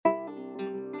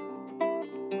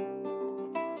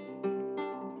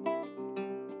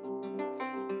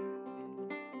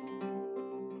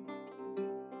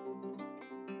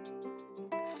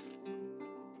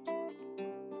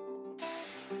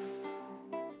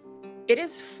It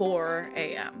is 4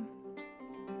 a.m.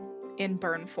 in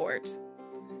Burnfort,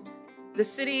 the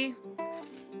city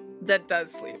that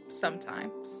does sleep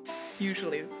sometimes,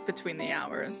 usually between the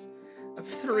hours of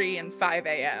 3 and 5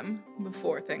 a.m.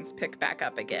 before things pick back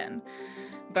up again.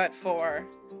 But for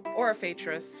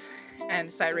Orifatris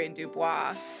and Cyrene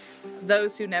Dubois,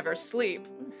 those who never sleep,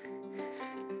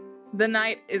 the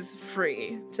night is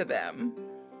free to them.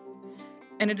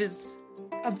 And it is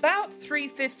about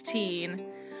 3:15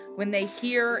 when they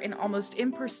hear an almost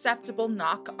imperceptible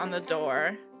knock on the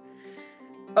door.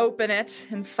 Open it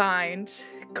and find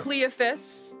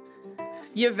Cleophas,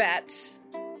 Yvette,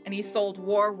 and Isolde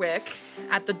Warwick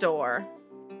at the door.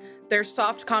 Their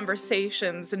soft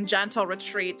conversations and gentle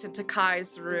retreat into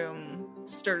Kai's room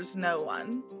stirs no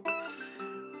one.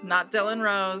 Not Dylan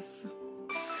Rose.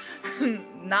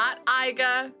 Not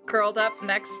Iga, curled up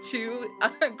next to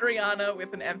Griana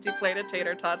with an empty plate of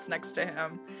tater tots next to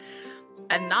him.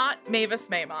 And not Mavis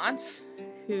Maymont,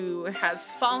 who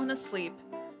has fallen asleep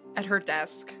at her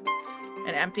desk,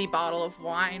 an empty bottle of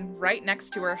wine right next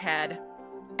to her head,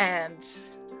 and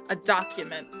a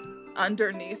document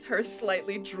underneath her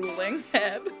slightly drooling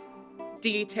head,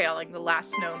 detailing the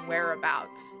last known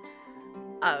whereabouts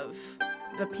of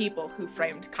the people who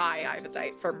framed Kai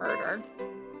Ivedite for murder.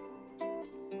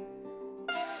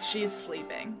 She's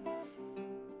sleeping.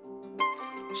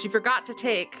 She forgot to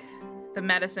take the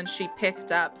medicine she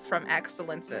picked up from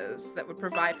Excellences that would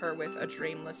provide her with a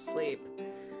dreamless sleep.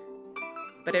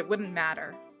 But it wouldn't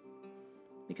matter,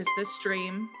 because this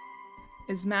dream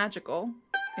is magical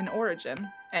in origin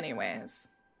anyways,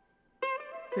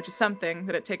 which is something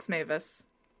that it takes Mavis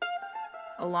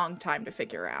a long time to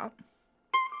figure out.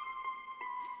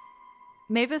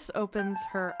 Mavis opens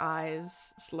her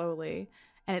eyes slowly,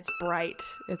 and it's bright.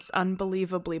 It's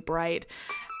unbelievably bright.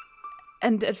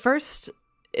 And at first,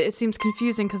 it seems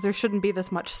confusing because there shouldn't be this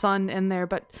much sun in there,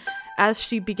 but as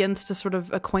she begins to sort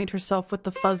of acquaint herself with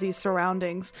the fuzzy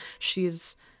surroundings,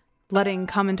 she's letting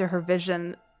come into her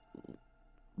vision.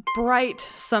 Bright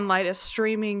sunlight is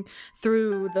streaming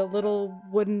through the little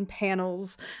wooden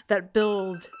panels that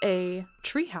build a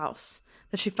treehouse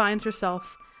that she finds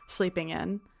herself sleeping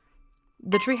in.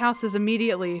 The treehouse is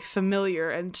immediately familiar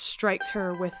and strikes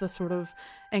her with a sort of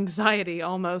anxiety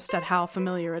almost at how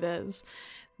familiar it is.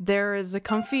 There is a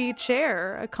comfy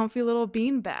chair, a comfy little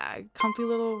beanbag, comfy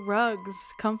little rugs,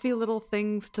 comfy little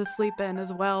things to sleep in,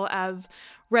 as well as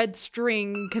red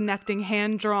string connecting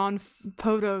hand-drawn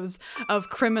photos of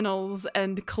criminals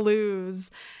and clues.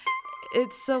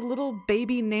 It's a little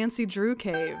baby Nancy Drew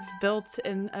cave built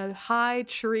in a high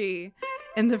tree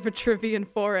in the Vitruvian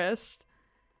forest.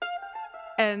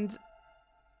 And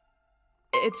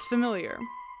it's familiar.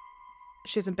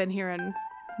 She hasn't been here in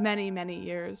many, many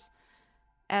years.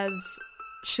 As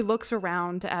she looks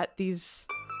around at these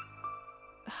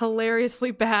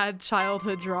hilariously bad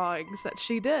childhood drawings that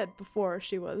she did before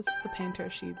she was the painter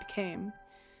she became,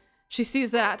 she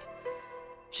sees that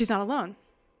she's not alone.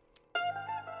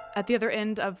 At the other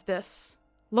end of this,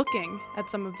 looking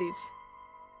at some of these,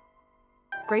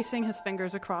 gracing his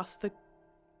fingers across the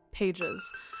pages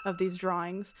of these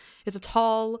drawings, is a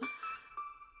tall,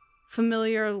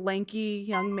 familiar, lanky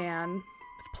young man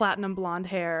with platinum blonde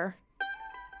hair,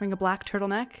 wearing a black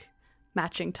turtleneck,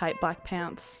 matching tight black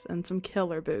pants, and some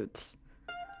killer boots.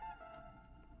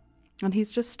 And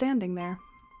he's just standing there,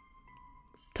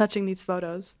 touching these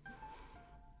photos.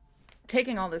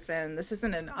 Taking all this in, this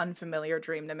isn't an unfamiliar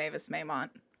dream to Mavis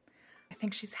Maymont. I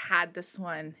think she's had this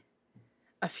one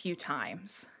a few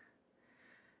times.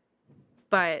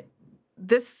 But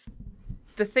the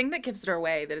thing that gives it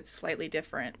away that it's slightly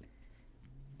different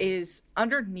is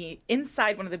underneath,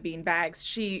 inside one of the bean bags,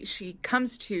 she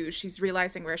comes to, she's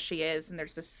realizing where she is, and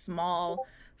there's this small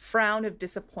frown of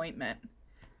disappointment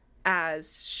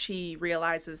as she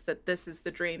realizes that this is the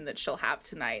dream that she'll have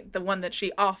tonight, the one that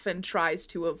she often tries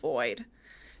to avoid,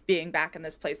 being back in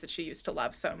this place that she used to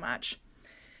love so much.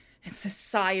 It's this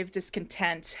sigh of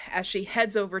discontent as she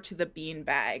heads over to the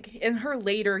beanbag. In her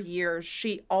later years,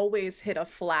 she always hid a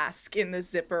flask in the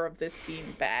zipper of this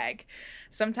beanbag,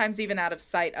 sometimes even out of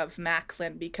sight of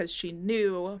Macklin, because she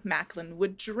knew Macklin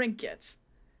would drink it.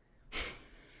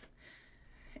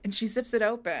 And she zips it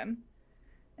open,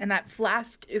 and that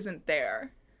flask isn't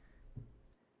there.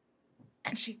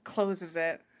 And she closes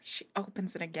it. She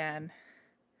opens it again.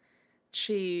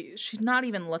 She's not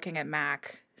even looking at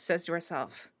Mac, says to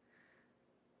herself,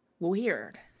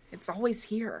 weird. It's always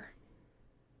here.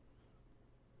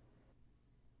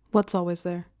 What's always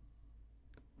there?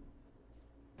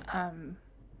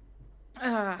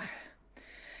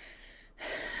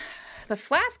 The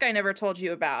flask I never told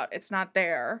you about. It's not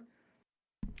there.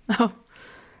 Oh.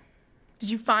 Did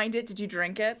you find it? Did you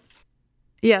drink it?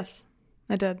 Yes,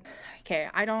 I did. Okay,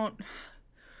 I don't...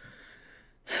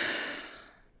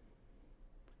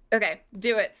 Okay,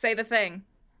 do it. Say the thing.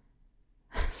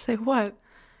 Say what?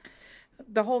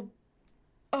 The whole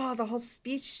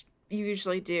speech you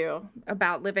usually do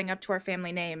about living up to our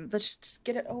family name. Let's just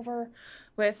get it over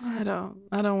with. I don't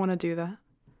want to do that.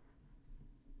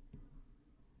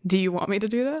 Do you want me to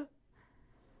do that?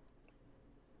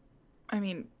 I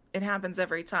mean, it happens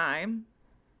every time.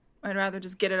 I'd rather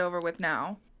just get it over with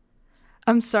now.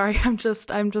 I'm sorry. I'm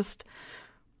just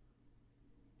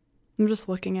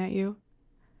looking at you.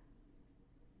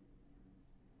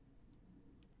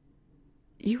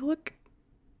 You look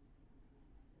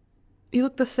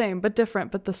the same, but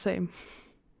different, but the same.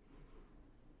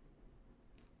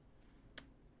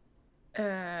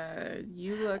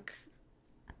 You look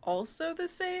also the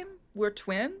same? We're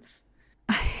twins?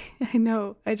 I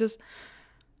know.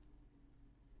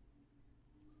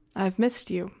 I've missed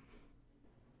you.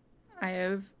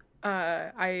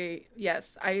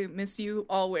 Yes, I miss you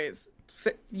always.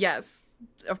 Yes,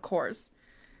 of course.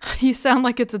 You sound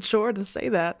like it's a chore to say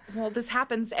that. Well, this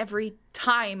happens every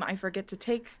time I forget to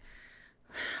take...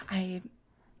 I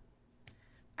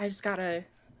just gotta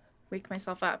wake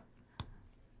myself up.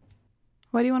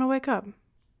 Why do you want to wake up? Do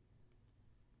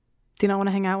you not want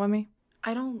to hang out with me?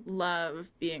 I don't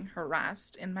love being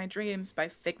harassed in my dreams by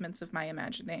figments of my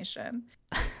imagination.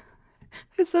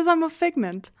 Who says I'm a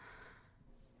figment?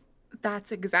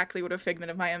 That's exactly what a figment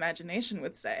of my imagination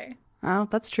would say. Oh,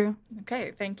 that's true.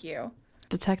 Okay, thank you.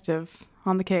 Detective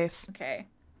on the case. Okay,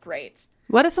 great.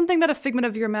 What is something that a figment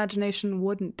of your imagination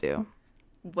wouldn't do?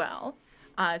 Well,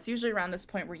 it's usually around this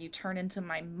point where you turn into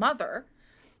my mother.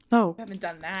 Oh. I haven't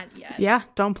done that yet. Yeah,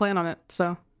 don't plan on it,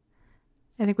 so...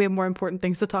 I think we have more important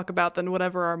things to talk about than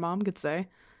whatever our mom could say.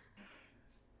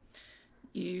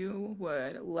 You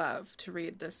would love to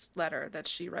read this letter that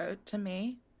she wrote to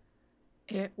me.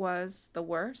 It was the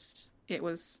worst. It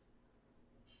was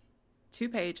 2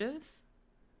 pages.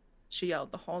 She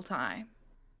yelled the whole time.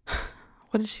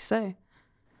 What did she say?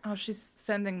 Oh, she's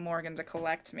sending Morgan to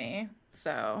collect me.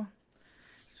 So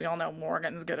we all know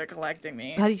Morgan's good at collecting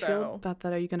me. How do you feel about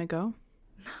that? Are you going to go?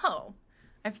 No.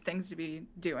 I have things to be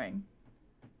doing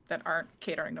that aren't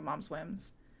catering to Mom's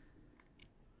whims.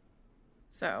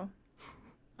 So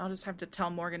I'll just have to tell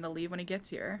Morgan to leave when he gets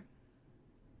here.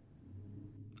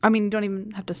 I mean, you don't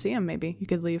even have to see him, maybe. You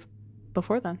could leave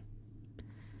before then.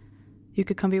 You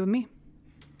could come be with me.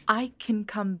 I can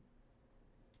come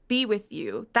be with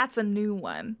you. That's a new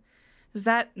one. Does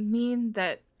that mean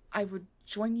that I would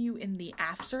join you in the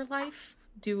afterlife?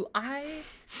 Do I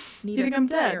need you think I'm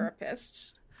dead?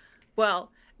 Therapist?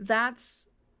 Well, that's...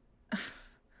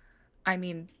 I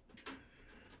mean,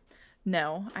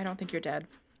 no, I don't think you're dead.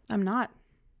 I'm not.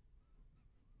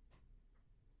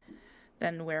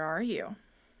 Then where are you?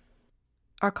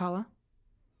 Arcala.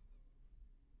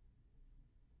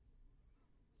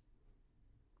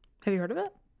 Have you heard of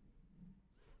it?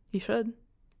 You should.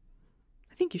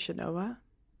 I think you should know that.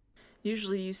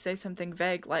 Usually you say something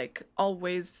vague like,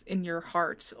 always in your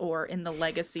heart or in the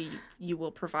legacy you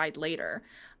will provide later.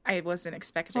 I wasn't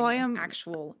expecting an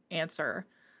actual answer.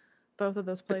 Both of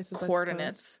those places. The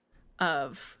coordinates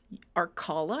of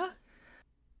Arcala?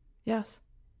 Yes.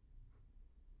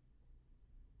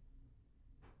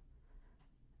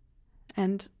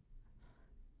 And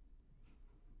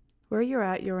where you're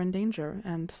at, you're in danger,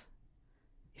 and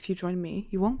if you join me,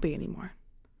 you won't be anymore.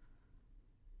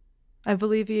 I've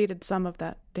alleviated some of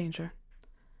that danger.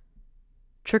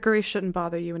 Trickery shouldn't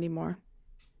bother you anymore.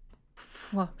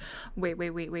 Well,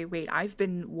 wait. I've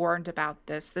been warned about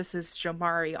this. This is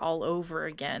Shamari all over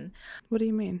again. What do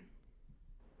you mean?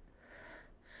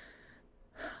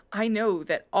 I know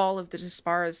that all of the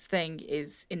Despara's thing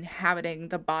is inhabiting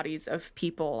the bodies of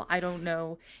people. I don't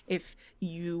know if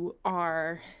you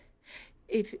are...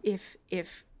 If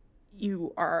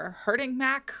you are hurting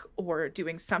Mac or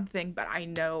doing something, but I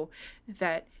know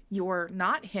that you're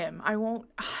not him. I'm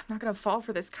not going to fall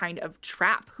for this kind of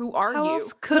trap. Who are you? How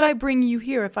else could I bring you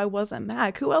here if I wasn't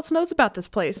Mac? Who else knows about this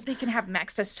place? They can have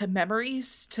access to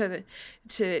memories,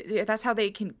 that's how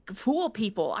they can fool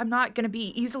people. I'm not going to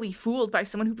be easily fooled by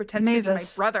someone who pretends to be my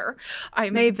brother.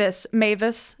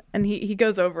 Mavis. And he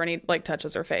goes over and he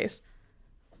touches her face.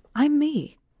 I'm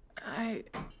me.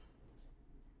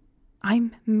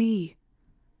 I'm me.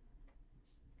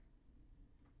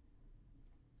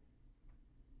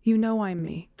 You know I'm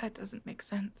me. That doesn't make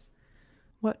sense.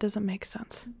 What doesn't make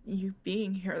sense? You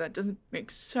being here, that doesn't make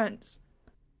sense.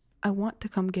 I want to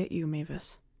come get you,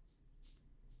 Mavis.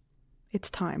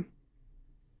 It's time.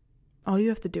 All you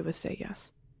have to do is say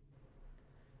yes.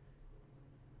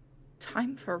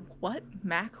 Time for what,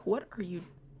 Mac? What are you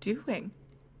doing?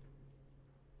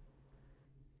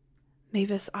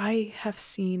 Mavis, I have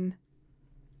seen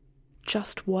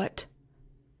just what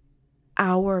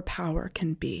our power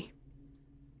can be.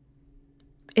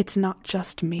 It's not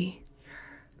just me.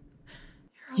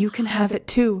 You can have it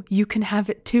too. You can have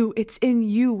it too. It's in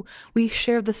you. We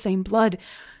share the same blood.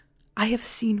 I have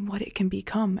seen what it can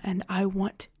become, and I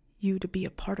want you to be a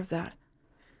part of that.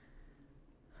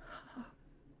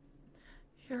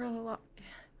 You're alive.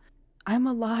 I'm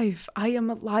alive. I am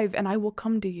alive, and I will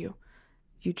come to you.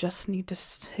 You just need to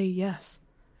say yes.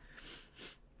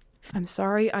 I'm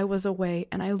sorry I was away,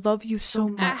 and I love you so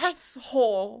much.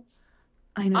 Asshole.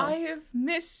 I know. I have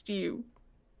missed you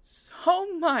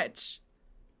so much.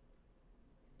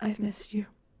 I've missed you.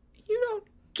 You don't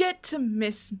get to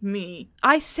miss me.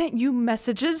 I sent you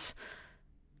messages.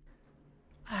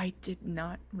 I did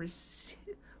not receive.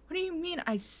 What do you mean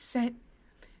I sent?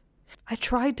 I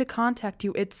tried to contact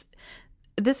you.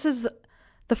 This is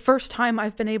the first time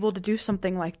I've been able to do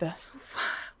something like this.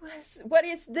 What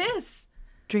is this?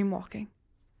 Dreamwalking.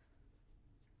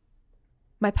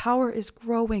 My power is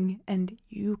growing, and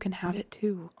you can have it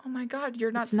too. Oh my God,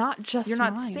 you're not. It's not just You're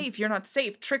not mine. safe. You're not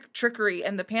safe. Trickery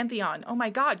and the Pantheon. Oh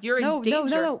my God, you're in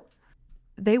danger. No.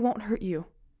 They won't hurt you.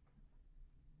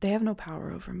 They have no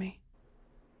power over me.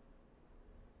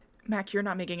 Mac, you're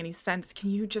not making any sense. Can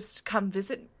you just come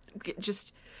visit?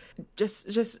 Just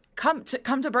come to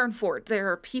Burnfort.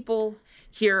 There are people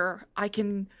here. I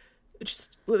can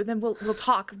then we'll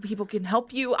talk. People can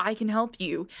help you. I can help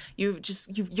you.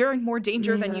 You're in more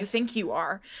danger than you think you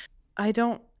are. I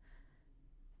don't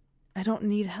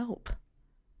need help.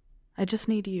 I just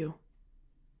need you.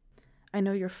 I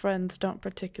know your friends don't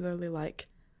particularly like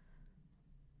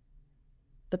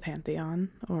the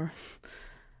Pantheon, or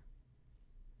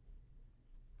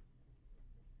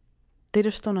they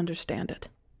just don't understand it.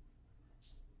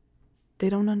 They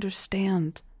don't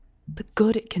understand the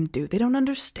good it can do. They don't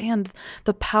understand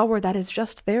the power that is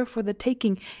just there for the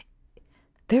taking.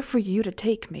 There for you to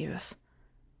take, Mavis.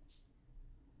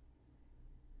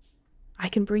 I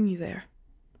can bring you there.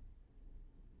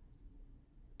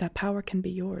 That power can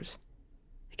be yours.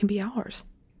 It can be ours.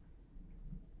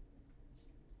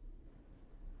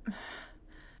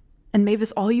 And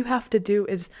Mavis, all you have to do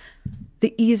is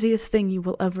the easiest thing you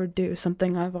will ever do,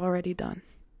 something I've already done.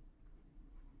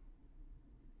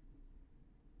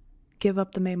 Give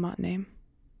up the Maymont name.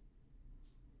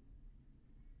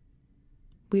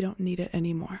 We don't need it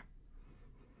anymore.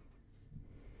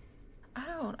 I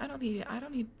don't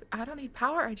need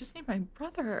power. I just need my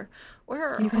brother.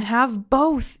 Where You can have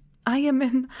both. I am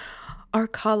in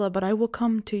Arkala, but I will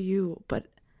come to you. But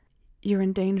you're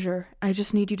in danger. I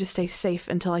just need you to stay safe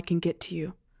until I can get to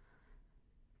you.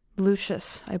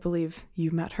 Lucius, I believe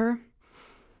you met her.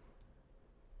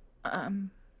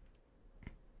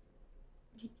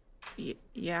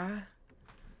 Yeah.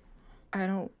 I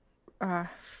don't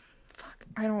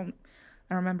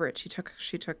remember it. She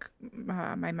took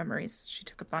my memories. She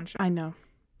took a bunch of. I know.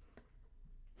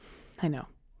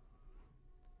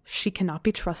 She cannot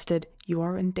be trusted. You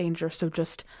are in danger, so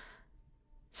just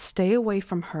stay away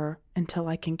from her until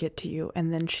I can get to you,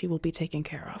 and then she will be taken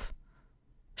care of.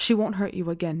 She won't hurt you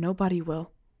again. Nobody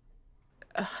will.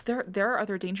 There are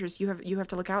other dangers you have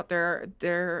to look out.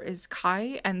 There is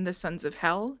Kai and the Sons of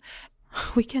Hell.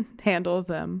 We can handle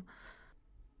them.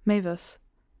 Mavis,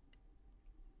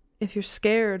 if you're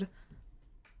scared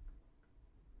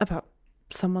about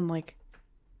someone like,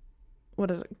 what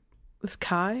is it, this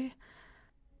Kai?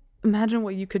 Imagine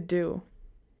what you could do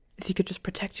if you could just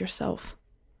protect yourself.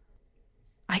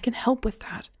 I can help with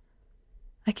that.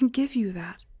 I can give you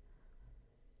that.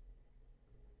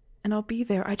 And I'll be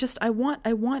there. I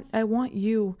want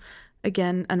you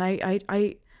again, and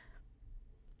I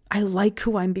like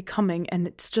who I'm becoming, and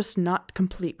it's just not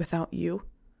complete without you.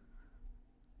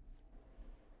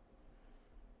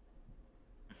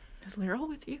 Is Laryl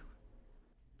with you?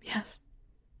 Yes.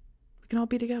 We can all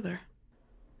be together.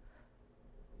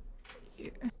 Yeah.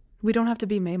 We don't have to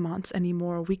be Maymonts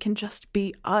anymore. We can just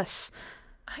be us.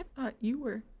 I thought you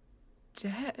were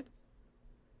dead.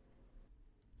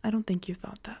 I don't think you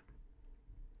thought that.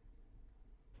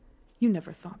 You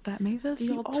never thought that, Mavis. The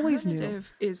You always knew.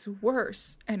 alternative is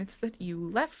worse, and it's that you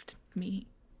left me.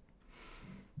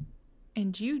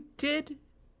 And you did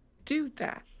do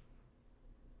that.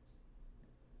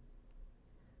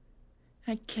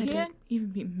 I can't even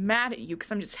be mad at you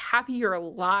because I'm just happy you're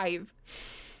alive.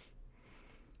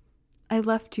 I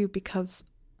left you because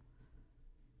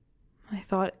I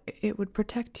thought it would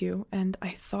protect you, and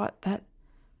I thought that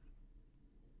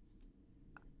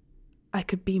I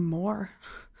could be more.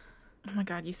 Oh my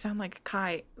god, you sound like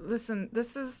Kai. Listen,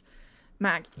 this is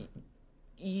Mac.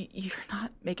 You're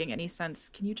not making any sense.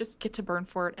 Can you just get to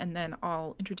Burnfort and then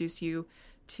I'll introduce you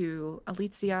to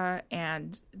Alicia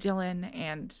and Dylan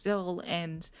and Zill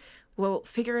and we'll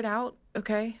figure it out,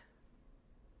 okay?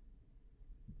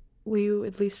 Will you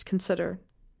at least consider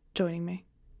joining me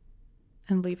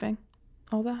and leaving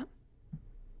all that?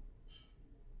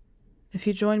 If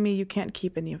you join me, you can't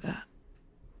keep any of that.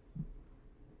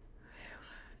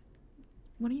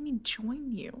 What do you mean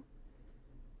join you?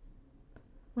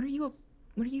 What are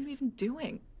you even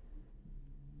doing?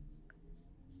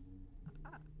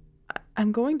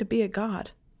 I'm going to be a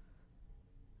god.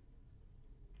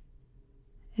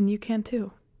 And you can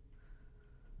too.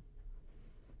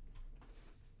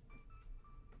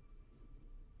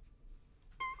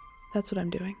 That's what I'm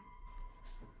doing.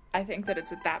 I think that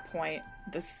it's at that point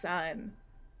the sun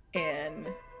in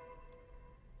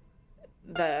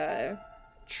the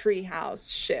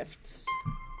treehouse shifts,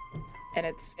 and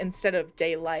it's, instead of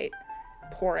daylight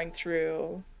pouring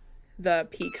through the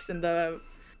peaks and the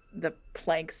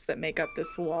planks that make up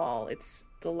this wall, it's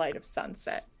the light of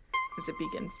sunset as it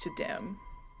begins to dim.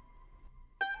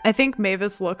 I think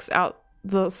Mavis looks out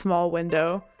the small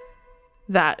window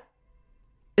that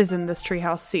is in this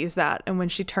treehouse, sees that, and when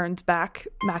she turns back,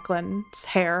 Macklin's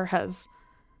hair has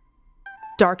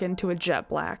darkened to a jet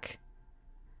black.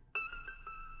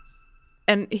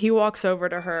 And he walks over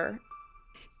to her.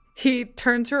 He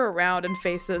turns her around and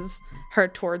faces her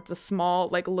towards a small,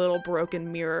 like, little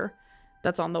broken mirror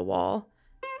that's on the wall.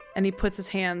 And he puts his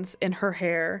hands in her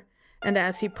hair, and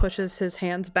as he pushes his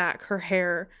hands back, her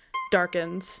hair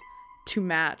darkens to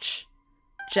match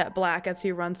jet black as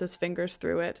he runs his fingers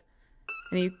through it.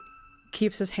 And he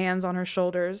keeps his hands on her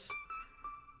shoulders.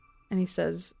 And he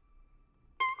says,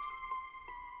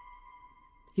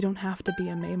 "You don't have to be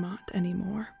a Maymont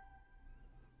anymore.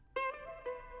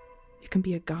 You can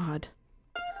be a god.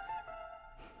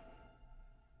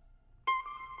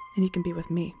 And you can be with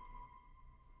me.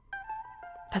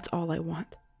 That's all I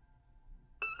want."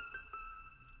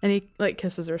 And he, like,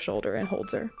 kisses her shoulder and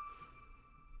holds her.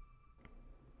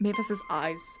 Mavis's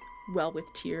eyes well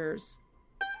with tears.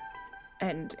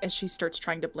 And as she starts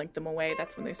trying to blink them away,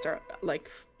 that's when they start,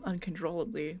 like,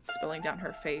 uncontrollably spilling down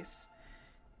her face.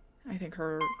 I think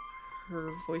her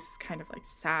voice is kind of, like,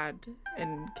 sad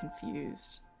and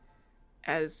confused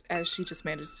as she just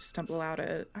manages to stumble out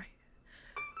a,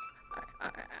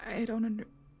 I don't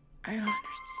understand.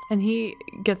 And he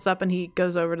gets up and he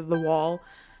goes over to the wall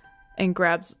and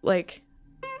grabs, like,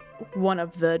 one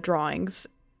of the drawings,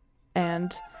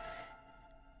 and he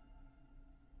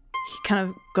kind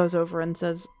of goes over and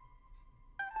says,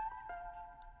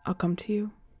 "I'll come to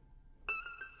you.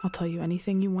 I'll tell you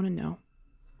anything you want to know.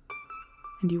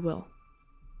 And you will.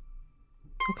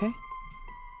 Okay?"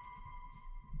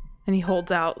 And he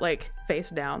holds out, like, face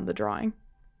down the drawing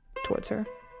towards her.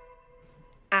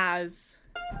 As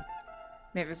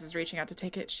Mavis is reaching out to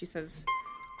take it, she says,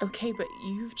 "Okay, but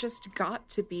you've just got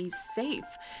to be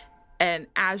safe." And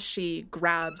as she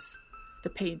grabs the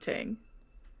painting,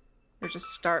 there's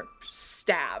a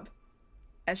stab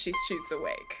as she shoots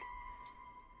awake.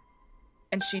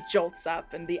 And she jolts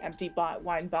up, and the empty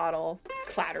wine bottle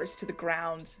clatters to the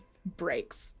ground,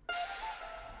 breaks.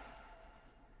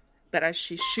 But as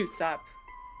she shoots up,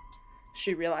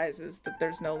 she realizes that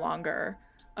there's no longer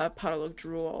a puddle of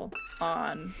drool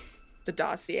on the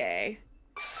dossier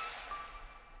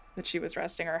that she was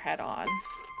resting her head on,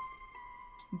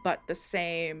 but the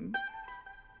same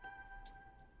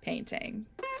painting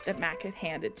that Mac had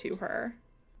handed to her,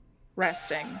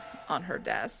 resting on her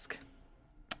desk.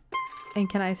 And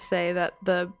can I say that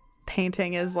the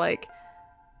painting is, like,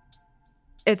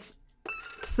 it's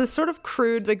this sort of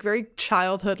crude, like, very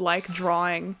childhood-like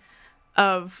drawing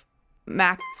of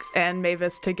Mac and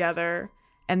Mavis together,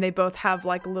 and they both have,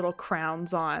 like, little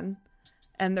crowns on,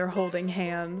 and they're holding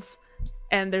hands,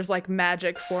 and there's, like,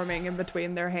 magic forming in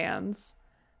between their hands,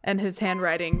 and his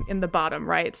handwriting in the bottom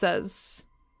right says,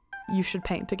 "You should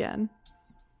paint again."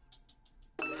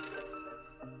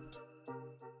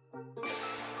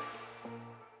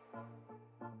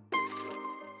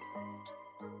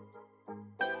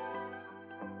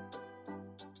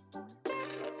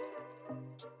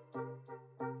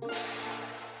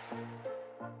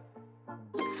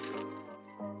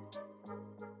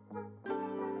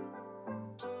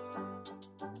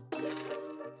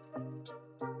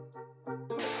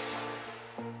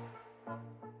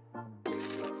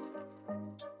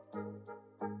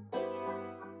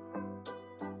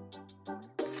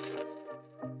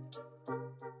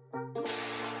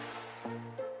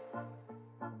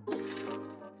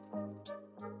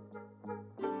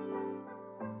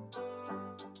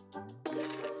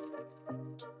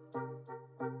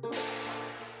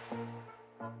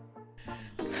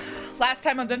 last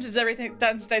time on Dungeons Dice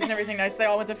and Everything Nice, they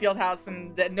all went to Fieldhouse,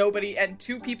 and then nobody, and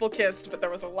 2 people kissed, but there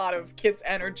was a lot of kiss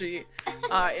energy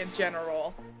in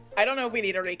general. I don't know if we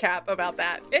need a recap about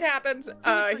that. It happened.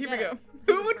 Here we go.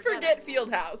 Who would forget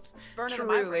Fieldhouse? It's burning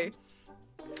Truly.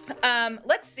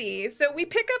 Let's see. So we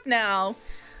pick up now.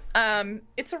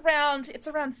 It's around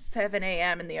 7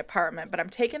 a.m. in the apartment, but I'm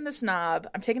taking this knob,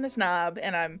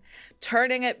 and I'm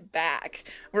turning it back.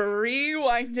 We're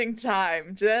rewinding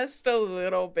time just a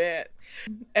little bit.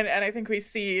 And I think we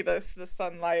see the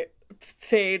sunlight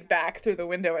fade back through the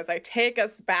window as I take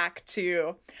us back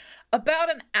to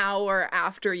about an hour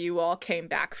after you all came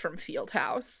back from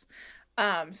Fieldhouse.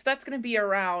 So that's going to be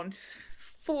around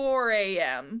 4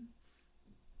 a.m.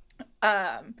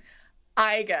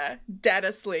 Iga, dead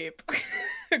asleep,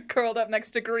 curled up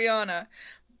next to Griana,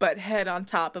 but head on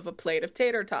top of a plate of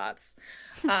tater tots.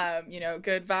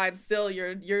 Good vibes still.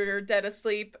 You're dead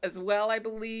asleep as well, I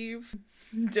believe.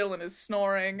 Dylan is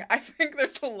snoring. I think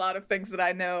there's a lot of things that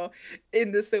I know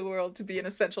in this world to be an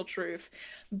essential truth.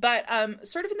 But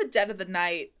sort of in the dead of the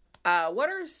night, what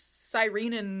are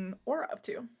Cyrene and Aura up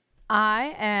to?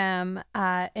 I am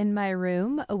in my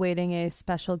room awaiting a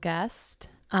special guest,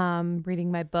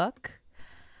 reading my book.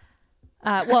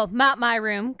 Well, not my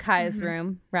room, Kai's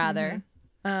room, rather.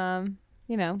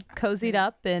 Cozied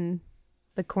up in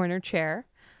the corner chair.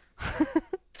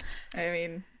 I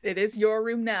mean, it is your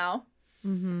room now.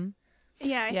 Mm-hmm.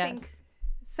 Yeah, I think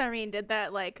Cyrene did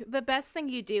that. Like, the best thing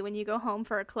you do when you go home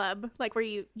for a club, like where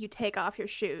you take off your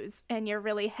shoes and your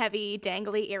really heavy,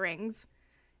 dangly earrings.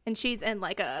 And she's in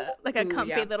like a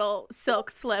comfy little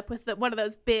silk slip with one of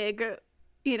those big,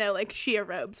 like Shia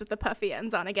robes with the puffy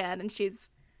ends on again. And she's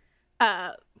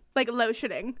like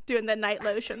lotioning, doing the night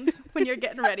lotions when you're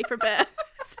getting ready for bed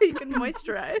so you can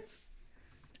moisturize.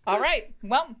 All right.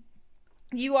 Well,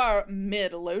 you are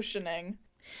mid-lotioning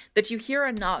that you hear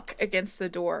a knock against the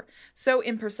door, so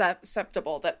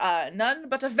imperceptible that none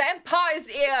but a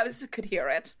vampire's ears could hear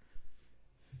it.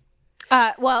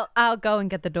 Well, I'll go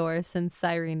and get the door since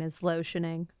Cyrene is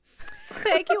lotioning.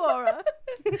 Thank you, Aura.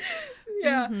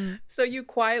 Yeah. Mm-hmm. So you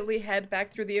quietly head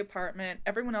back through the apartment.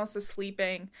 Everyone else is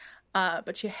sleeping,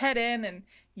 but you head in and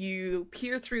you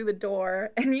peer through the door,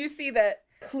 and you see that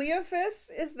Cleophas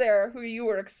is there, who you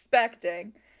were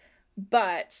expecting,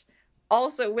 but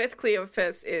also with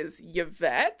Cleophas is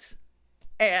Yvette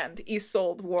and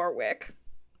Isolde Warwick.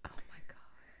 Oh my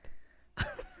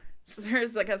god. So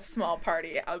there's like a small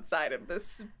party outside of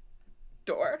this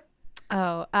door.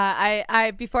 Oh,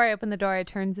 I before I open the door, I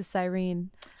turn to Cyrene.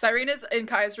 Cyrene is in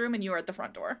Kai's room and you are at the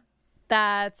front door.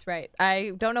 That's right.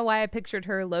 I don't know why I pictured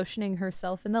her lotioning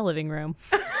herself in the living room.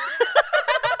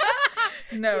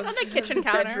 No, she's on the kitchen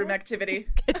counter. Bedroom activity.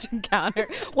 Kitchen counter.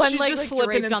 One she's leg just like,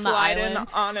 slipping and on sliding the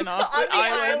island. on and off On the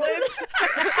island.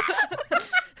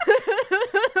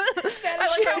 I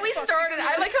like how we started.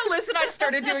 I like how Liz and I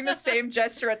started doing the same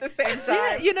gesture at the same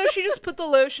time. Yeah, she just put the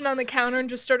lotion on the counter and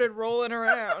just started rolling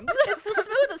around. It's the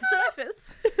smoothest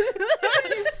surface.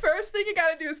 First thing you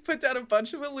gotta do is put down a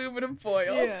bunch of aluminum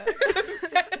foil. Yeah.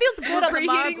 It feels good on the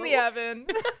Preheating marble. the oven.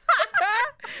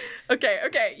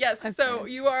 Okay, yes. Okay. So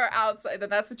you are outside, then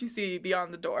that's what you see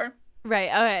beyond the door. Right.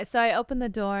 Okay. So I open the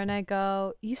door and I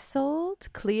go, Isolde,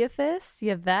 Cleophas,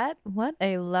 Yvette. What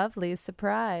a lovely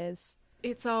surprise.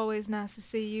 It's always nice to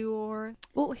see you, Aura.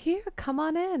 Well, here, come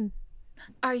on in.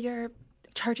 Are your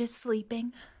charges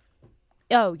sleeping?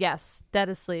 Oh, yes, dead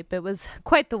asleep. It was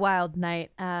quite the wild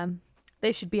night.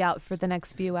 They should be out for the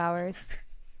next few hours.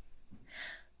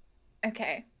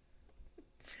 Okay.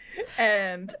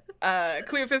 And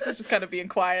Cleophas is just kind of being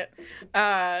quiet,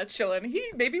 chilling.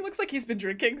 He maybe looks like he's been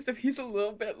drinking, so he's a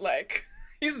little bit like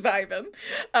he's vibing.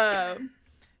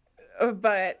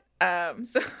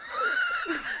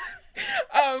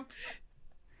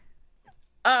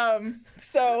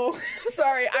 So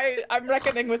sorry, I'm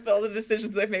reckoning with all the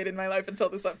decisions I've made in my life until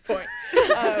this point.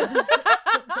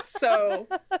 So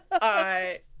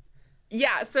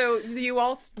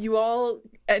you all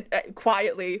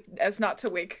quietly, as not to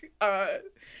wake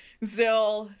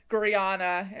Zill,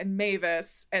 Griana, and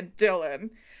Mavis, and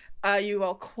Dylan, you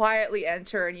all quietly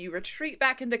enter and you retreat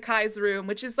back into Kai's room,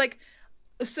 which is like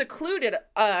secluded,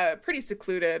 pretty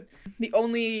secluded. The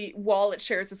only wall it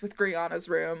shares is with Griana's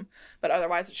room, but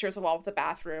otherwise it shares a wall with the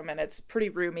bathroom, and it's pretty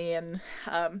roomy and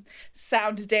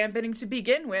sound dampening to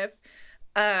begin with.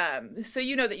 So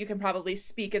you know that you can probably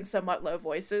speak in somewhat low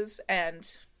voices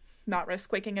and not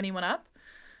risk waking anyone up.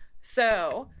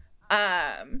 So,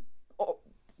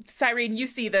 Cyrene, you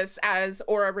see this as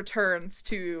Aura returns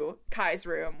to Kai's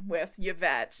room with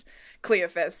Yvette,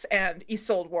 Cleophas, and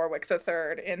Isolde Warwick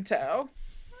III in tow.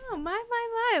 Oh, my.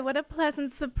 What a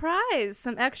pleasant surprise.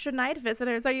 Some extra night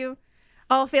visitors. Are you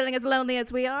all feeling as lonely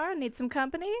as we are? Need some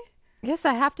company? Yes,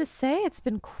 I have to say it's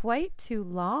been quite too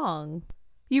long.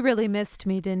 You really missed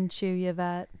me, didn't you,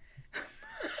 Yvette?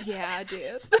 Yeah, I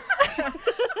did.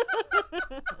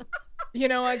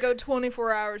 I go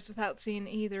 24 hours without seeing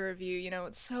either of you.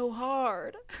 It's so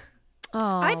hard.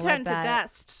 Oh, I turned to bet.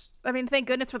 dust. I mean, thank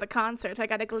goodness for the concert. I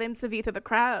got a glimpse of you through the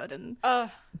crowd, and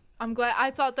I'm glad. I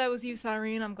thought that was you,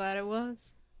 Cyrene. I'm glad it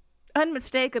was.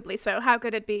 unmistakably so. How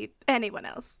could it be anyone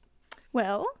else?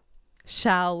 Well,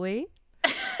 shall we?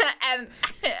 and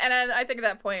I think at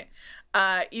that point,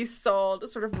 Isolde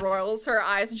sort of rolls her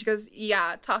eyes and she goes,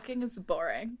 "Yeah, talking is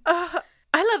boring." I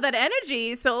love that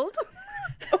energy, Isolde.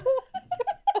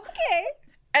 Okay.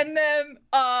 And then,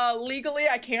 legally,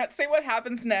 I can't say what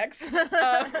happens next.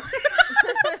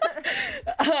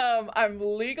 I'm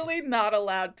legally not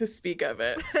allowed to speak of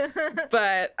it.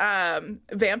 But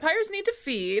vampires need to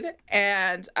feed,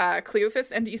 and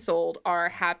Cleophas and Isolde are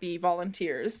happy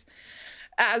volunteers.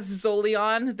 As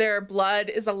Zolion, their blood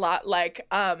is a lot like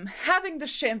having the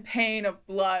champagne of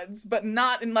bloods, but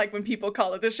not in like when people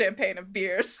call it the champagne of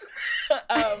beers.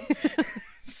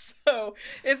 So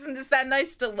it's that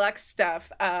nice deluxe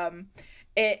stuff.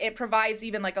 It provides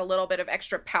even like a little bit of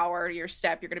extra power to your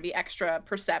step. You're going to be extra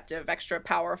perceptive, extra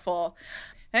powerful.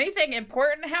 Anything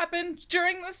important happened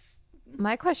during this?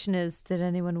 My question is, did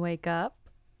anyone wake up?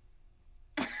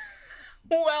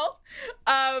 Well,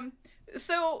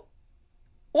 so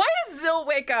why does Zill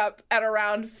wake up at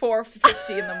around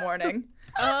 4:50 in the morning?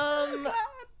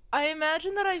 I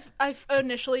imagine that I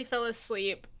initially fell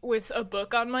asleep with a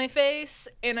book on my face,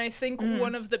 and I think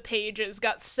one of the pages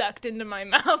got sucked into my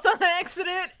mouth on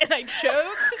accident, and I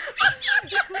choked.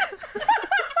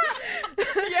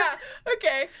 Yeah.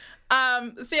 Okay.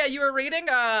 So yeah, you were reading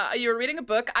a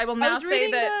book. I will now I was say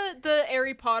reading that the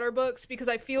Harry Potter books because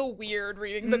I feel weird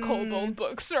reading the Kobold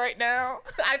books right now.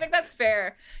 I think that's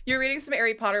fair. You're reading some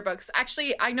Harry Potter books.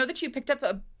 Actually, I know that you picked up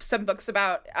some books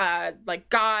about like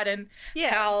God and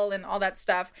hell and all that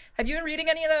stuff. Have you been reading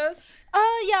any of those?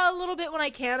 Yeah, a little bit when I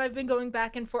can. I've been going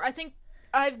back and forth. I think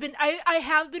I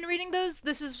have been reading those.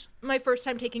 This is my first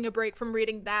time taking a break from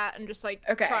reading that and just like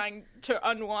trying to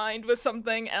unwind with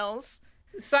something else.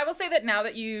 So I will say that now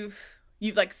that you've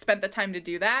like spent the time to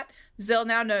do that, Zill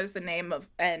now knows the name of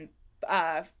and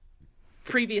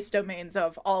previous domains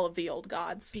of all of the old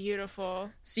gods. Beautiful.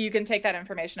 So you can take that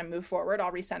information and move forward.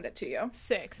 I'll resend it to you.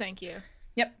 Sick, thank you.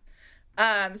 Yep.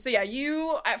 So yeah,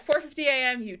 you at 4:50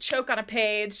 a.m. you choke on a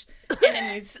page and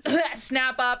then you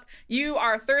snap up. You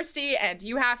are thirsty and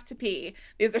you have to pee.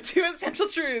 These are two essential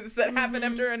truths that happen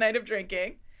after a night of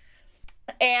drinking.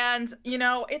 And,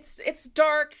 it's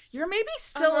dark. You're maybe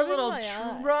still a little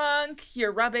drunk.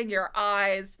 You're rubbing your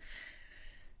eyes.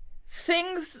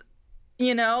 Things,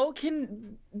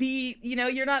 can be,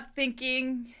 you're not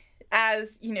thinking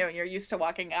as, you're used to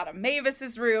walking out of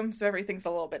Mavis's room. So everything's a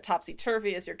little bit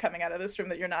topsy-turvy as you're coming out of this room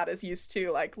that you're not as used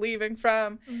to, like, leaving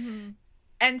from. Mm-hmm.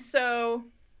 And so,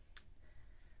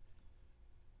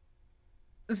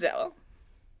 Zill,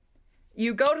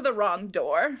 you go to the wrong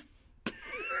door.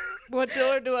 What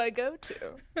door do I go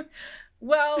to?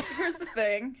 Well, here's the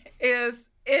thing, is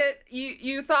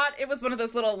you thought it was one of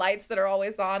those little lights that are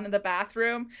always on in the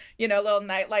bathroom, little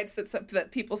night lights that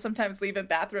people sometimes leave in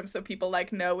bathrooms so people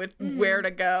like know where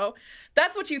to go.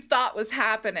 That's what you thought was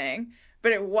happening,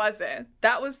 but it wasn't.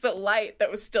 That was the light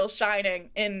that was still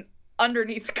shining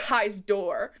underneath Kai's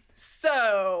door.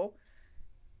 So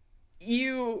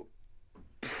you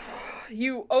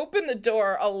open the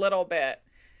door a little bit,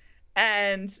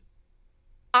 and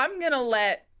I'm going to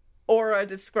let Aura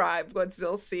describe what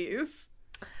Zill sees.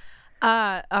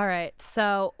 All right.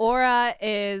 So Aura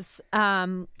is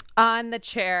on the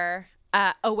chair.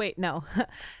 Oh, wait, no.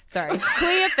 Sorry.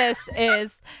 Cleophas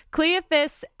is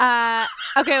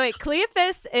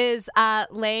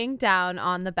laying down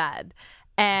on the bed.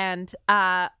 And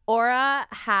Aura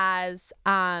has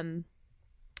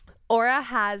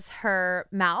her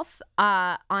mouth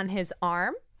on his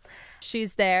arm.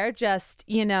 She's there just,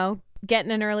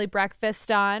 getting an early breakfast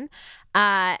on.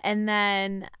 And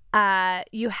then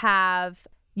you have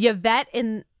Yvette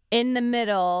in the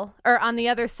middle, or on the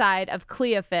other side of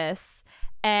Cleophas.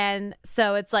 And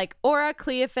so it's like Aura,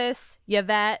 Cleophas,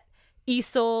 Yvette,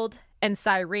 Isolde, and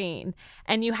Cyrene.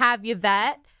 And you have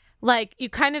Yvette, like you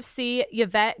kind of see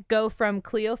Yvette go from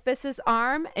Cleophas's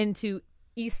arm into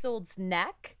Isolde's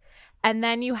neck. And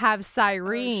then you have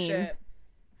Cyrene. Oh, shit.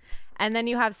 And then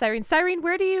you have Cyrene. Cyrene,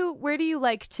 where do you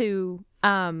like to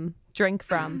drink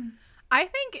from? I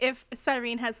think if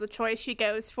Cyrene has the choice, she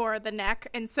goes for the neck,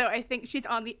 and so I think she's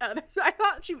on the other side. I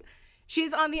thought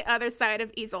she's on the other side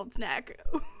of Isolde's neck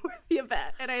with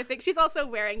Yvette, and I think she's also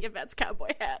wearing Yvette's cowboy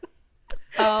hat.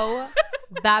 Oh,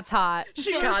 that's hot.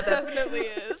 She most definitely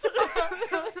is.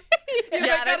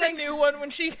 I got a new one when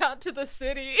she got to the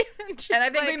city. And I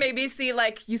think we maybe see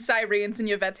like Cyrene's and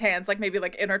Yvette's hands like maybe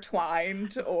like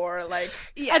intertwined or like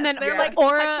and then they're like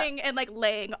touching and like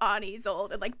laying on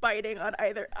Isolde and like biting on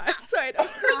either side of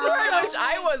her. I wish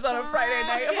I was on a Friday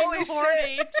night. Holy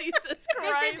shit. Jesus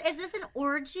Christ. Is this an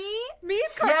orgy? Me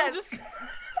and Carl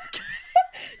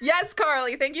Yes,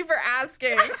 Carly, thank you for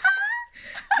asking.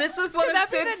 This was one of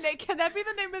Sid's... Can that be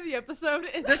the name of the episode?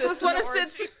 This was one of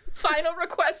Sid's final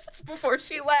requests before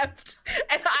she left,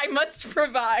 and I must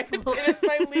provide. It is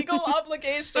my legal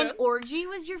obligation. An orgy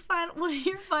was your final? What are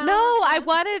your final? No, I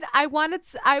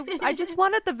just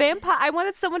wanted the vampire. I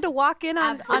wanted someone to walk in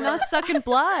on us sucking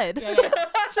blood. Yeah.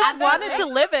 Just wanted to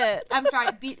live it. I'm sorry.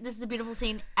 This is a beautiful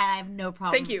scene, and I have no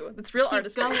problem. Thank you. That's real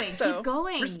artistry. Keep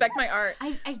going. Respect my art.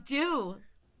 I do.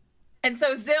 And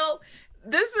so Zill,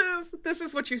 this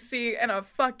is what you see in a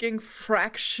fucking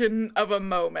fraction of a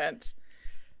moment.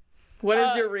 What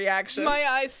is your reaction? My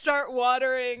eyes start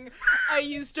watering. I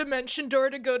use Dimension Door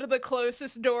to go to the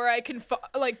closest door I can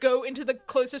go into the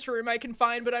closest room I can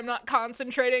find, but I'm not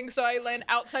concentrating, so I land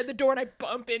outside the door and I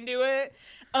bump into it.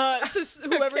 So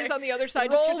whoever's on the other side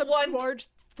just hears a large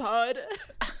thud.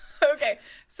 Okay,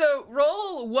 so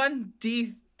roll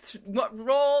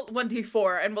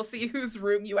 1d4, and we'll see whose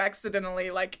room you accidentally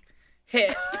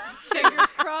hit. Fingers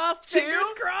crossed. Two?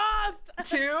 Fingers crossed.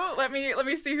 2. Let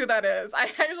me see who that is.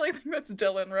 I actually think that's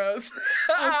Dylan Rose.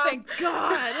 Oh, thank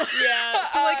God. Yeah.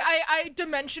 So I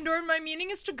Dimension Door. My meaning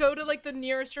is to go to the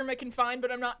nearest room I can find,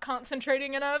 but I'm not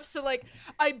concentrating enough. So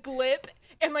I blip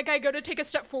and I go to take a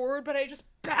step forward, but I just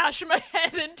bash my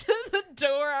head into the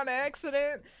door on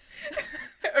accident.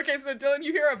 Okay, so Dylan,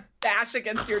 you hear a bash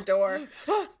against your door.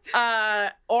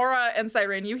 Aura and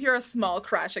Cyrene, you hear a small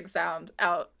crashing sound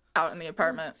out in the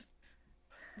apartment.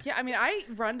 Yeah, I mean, I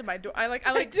run to my door. I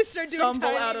just start doing stumble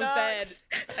tiny out of bed. knots.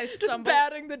 I Just stumble.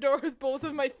 batting the door with both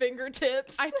of my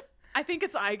fingertips. I think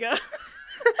it's Iga. 'Cause of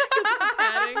the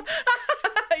padding.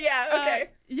 Yeah, okay.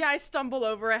 Yeah, I stumble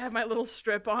over. I have my little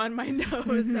strip on my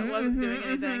nose that wasn't doing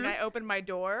anything. I open my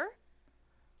door.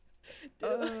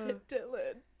 Dylan.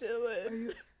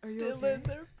 Are you Dylan,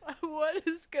 okay? what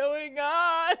is going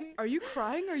on? Are you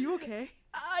crying? Are you okay?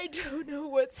 I don't know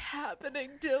what's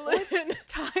happening, Dylan.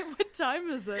 What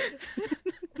time is it?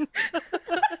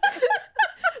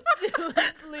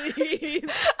 Dylan, please.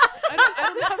 I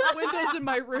don't have windows in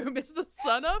my room. Is the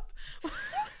sun up?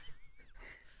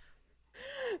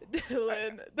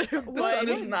 Dylan, The sun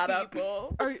is not up.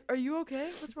 Are you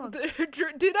okay? What's wrong?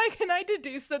 Can I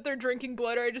deduce that they're drinking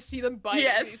blood, or I just see them biting?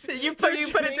 Yes, these? you They're put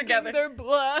it drinking together. Their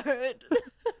blood.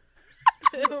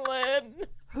 Dylan,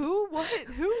 Who? What?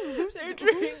 Who's they're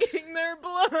drinking their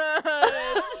blood.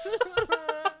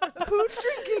 Who's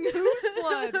drinking whose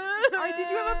blood? Did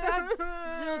you have a bad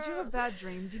Zill, did you have a bad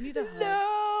dream? Do you need a hug?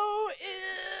 No,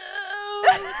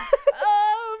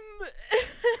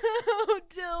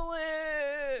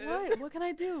 Dylan. What? What can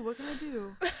I do?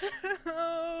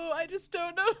 Oh, I just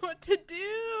don't know what to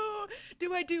do.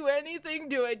 Do I do anything?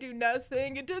 Do I do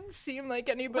nothing? It didn't seem like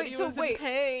anybody was in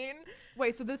pain.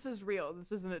 Wait, so this is real.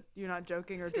 This isn't you're not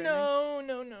joking or dreaming? No.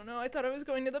 I thought I was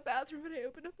going to the bathroom, but I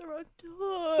opened up the wrong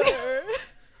door.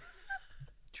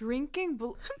 Drinking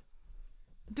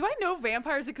Do I know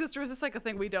vampires exist, or is this a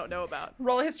thing we don't know about?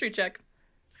 Roll a history check.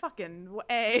 Fucking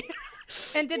A.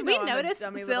 And did we notice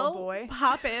Zill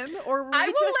pop in, or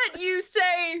I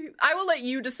will let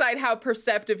you decide how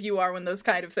perceptive you are when those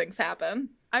kind of things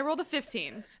happen. I rolled a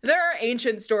 15. There are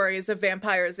ancient stories of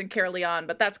vampires in Caerleon,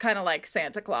 but that's kind of like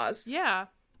Santa Claus. Yeah.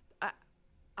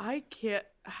 I can't.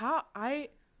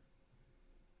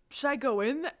 Should I go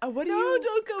in? What do you? No,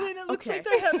 don't go in. It looks like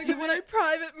they're having a very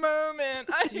private moment.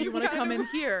 Do you want to come in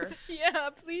here? Yeah,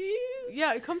 please.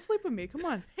 Yeah, come sleep with me. Come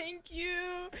on. Thank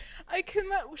you.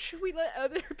 Should we let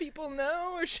other people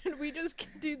know, or should we just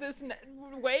do this?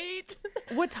 Wait.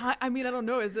 What time? I mean, I don't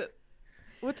know.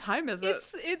 What time is it?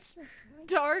 It's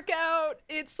dark out.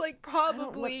 It's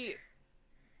probably.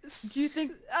 Do you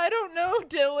think? I don't know,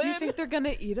 Dylan. Do you think they're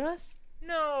gonna eat us?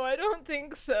 No, I don't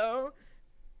think so.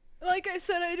 Like I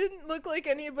said, I didn't look like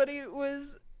anybody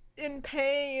was in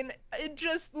pain. It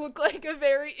just looked like a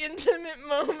very intimate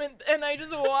moment, and I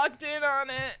just walked in on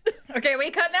it. Okay,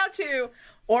 we cut now to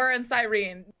Aura and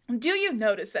Cyrene. Do you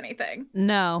notice anything?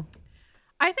 No.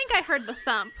 I think I heard the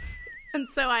thump, and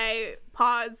so I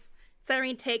pause.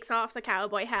 Cyrene takes off the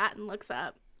cowboy hat and looks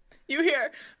up. You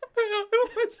hear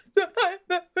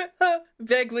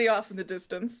vaguely off in the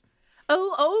distance.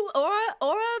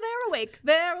 Aura, they're awake.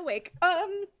 They're awake.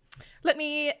 Let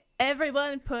me,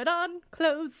 everyone put on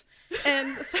clothes.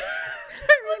 And so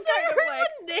everyone's kind of like,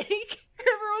 naked.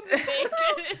 Everyone's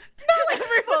naked.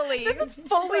 fully. This is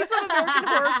fully some American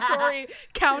Horror Story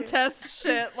countess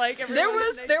shit. Like There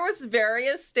was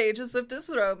various stages of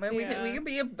disrobe. We can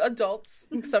be adults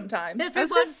sometimes.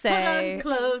 Everyone say-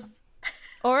 put on clothes.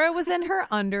 Aura was in her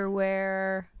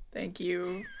underwear. Thank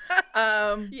you.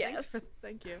 yes.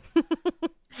 Thank you.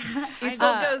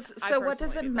 Isolde goes, so what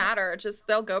does personally it do that. matter? Just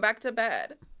they'll go back to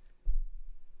bed.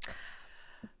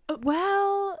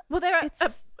 Well, They're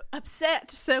it's upset,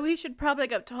 so we should probably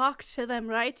go talk to them,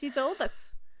 right, Isolde?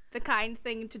 That's the kind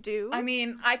thing to do. I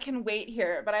mean, I can wait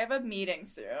here, but I have a meeting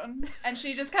soon. And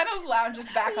she just kind of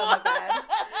lounges back on the bed.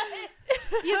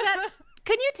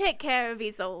 Can you take care of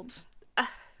Isolde?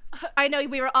 I know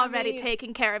we were already mean-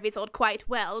 taking care of Isolde quite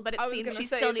well, but it I was seems gonna she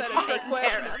say, still is needs that to a be trick taken care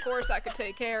question? of. Of course I could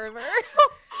take care of her.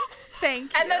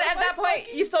 Thank you. And then at that point,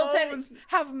 Isolde said, Bones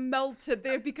have melted.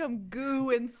 They have become goo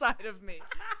inside of me.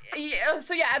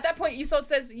 at that point, Isolde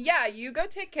says, yeah, you go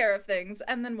take care of things,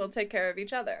 and then we'll take care of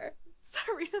each other.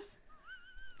 Serena's.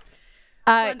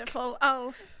 Wonderful.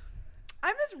 Oh,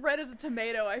 I'm as red as a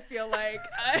tomato. I feel like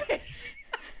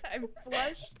I'm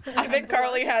flushed. I think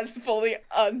Carly has fully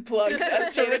unplugged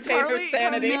us to retain her Carly-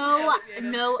 sanity.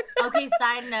 No. Okay,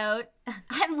 side note.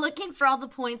 I'm looking for all the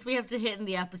points we have to hit in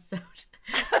the episode.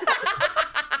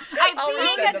 I'm being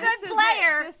resend a them. good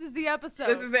player. This is the episode.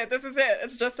 This is it.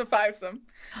 It's just a fivesome.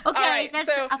 Okay, right,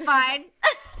 that's so- fine.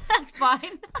 That's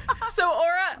fine. So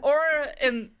Aura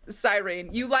and Cyrene,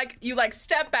 you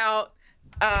step out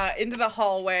into the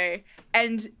hallway,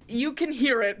 and you can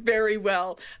hear it very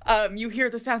well. You hear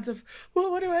the sounds of,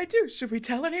 well, what do I do? Should we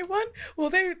tell anyone? Well,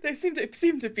 they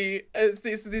seem to be as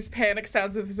these panic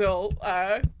sounds of Zil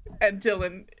and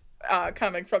Dylan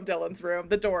coming from Dylan's room.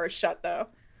 The door is shut though.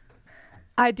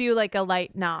 I do like a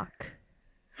light knock.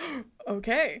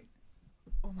 Okay.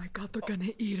 Oh my god, they're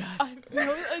gonna eat us. No,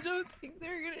 I don't think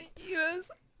they're gonna eat us.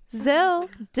 Zil,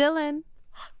 Dylan,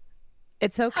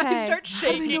 it's okay. I start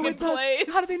How do they shaking know in it's us? place.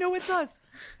 How do they know it's us?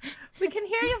 we can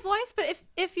hear your voice, but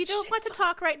if you don't want to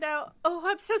talk right now,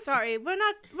 I'm so sorry. We're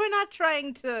not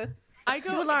trying to. I go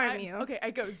To alarm you. Okay, I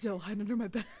go. Zil, hide under my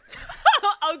bed.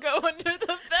 I'll go under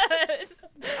the bed.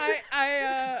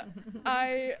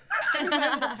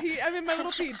 I'm in my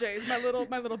little PJs,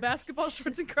 my little basketball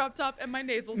shorts and crop top, and my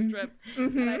nasal strip.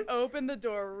 And I open the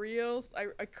door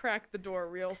I crack the door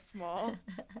real small.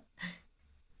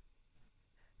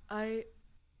 I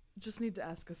just need to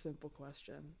ask a simple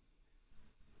question.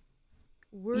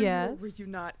 Were you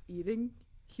not eating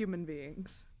human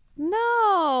beings?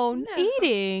 No,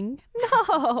 eating.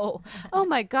 No. Oh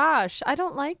my gosh, I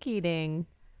don't like eating.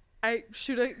 I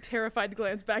shoot a terrified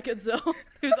glance back at Zil,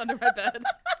 who's under my bed.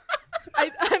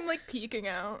 I'm like peeking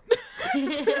out. He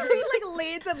like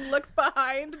leans and looks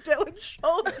behind Dylan's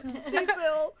shoulder to see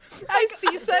Zil. I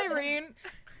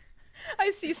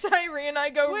see Cyrene. I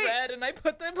go Wait, red, and I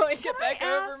put the blanket back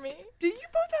over me. Do you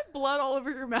both have blood all over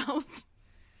your mouths?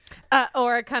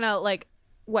 Or kind of like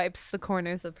wipes the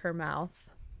corners of her mouth.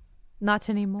 Not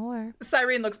anymore.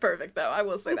 Cyrene looks perfect though. I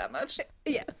will say that much.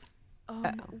 Yes.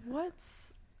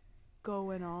 What's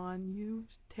going on, you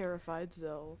terrified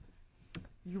Zil?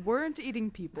 You weren't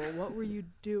eating people. What were you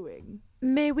doing?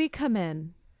 May we come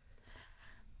in?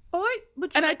 Or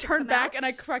would you And I like to turn come back out? and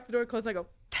I crack the door closed. I go,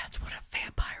 that's what a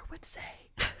vampire would say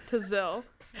to Zil.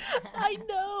 I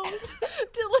know.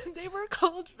 Dylan, they were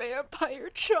called vampire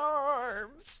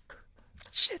charms.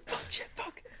 Shit,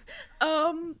 fuck.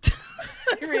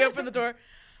 I reopen the door.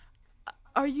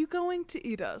 Are you going to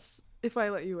eat us if I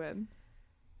let you in?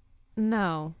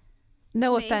 No.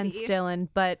 No Maybe. offense, Dylan,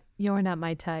 but you're not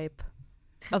my type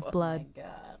of blood.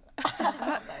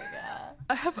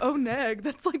 I have Oneg.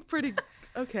 That's like pretty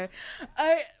okay.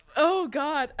 Oh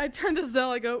god. I turn to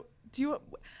Zell. I go,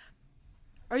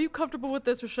 are you comfortable with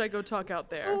this, or should I go talk out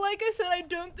there? Like I said, I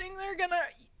don't think they're gonna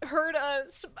hurt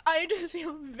us. I just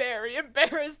feel very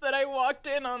embarrassed that I walked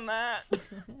in on that.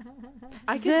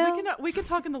 We can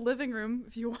talk in the living room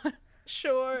if you want.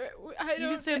 Sure, I You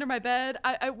don't. can stay under my bed.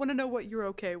 I want to know what you're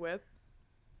okay with.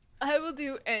 I will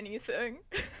do anything.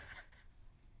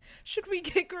 Should we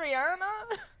get Griana?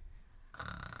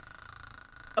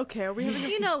 Okay, are we having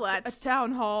You know what? a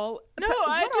town hall? No, What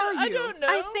I are you? don't know.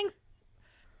 I think.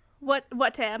 What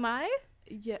am I?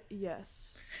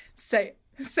 Yes. Say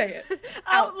it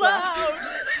out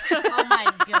loud. Oh my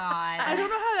I god. don't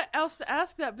know how else to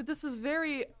ask that, but this is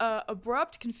very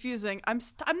abrupt, confusing. I'm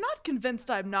not convinced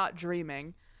I'm not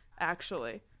dreaming,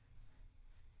 actually.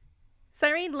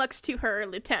 Cyrene looks to her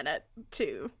lieutenant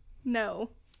to know.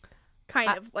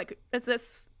 kind of like,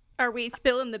 are we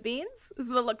spilling the beans? Is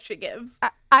the look she gives.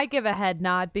 I give a head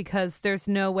nod because there's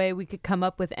no way we could come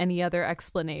up with any other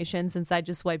explanation since I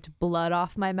just wiped blood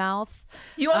off my mouth.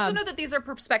 You also know that these are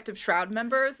prospective Shroud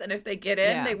members, and if they get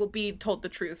in, they will be told the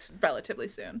truth relatively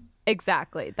soon.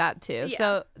 Exactly, that too. Yeah.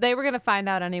 So they were going to find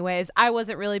out anyways. I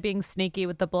wasn't really being sneaky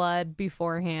with the blood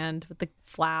beforehand with the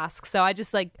flask. So I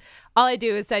just all I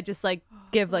do is I just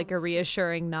give a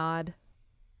reassuring nod.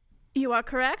 You are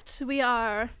correct. We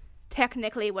are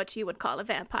technically what you would call a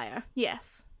vampire.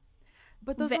 Yes.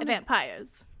 But those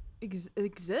vampires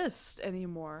exist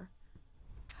anymore.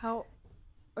 How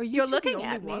are you? You're two looking the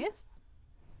at only me. ones?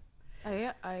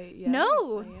 Yes,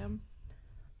 No.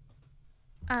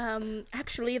 I am.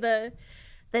 Actually, the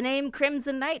name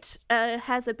Crimson Knight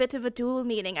has a bit of a dual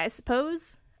meaning, I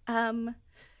suppose.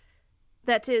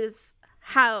 That is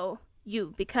how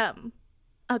you become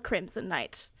a Crimson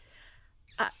Knight.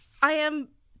 I am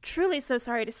truly so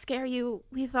sorry to scare you.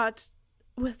 We thought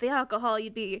with the alcohol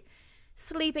you'd be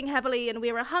sleeping heavily and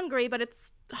we were hungry, but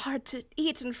it's hard to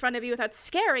eat in front of you without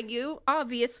scaring you,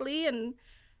 obviously, and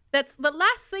that's the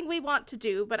last thing we want to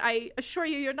do, but I assure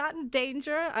you you're not in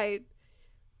danger. I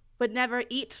would never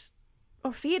eat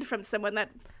or feed from someone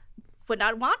that would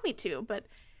not want me to, but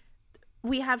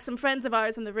we have some friends of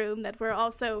ours in the room that we're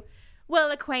also well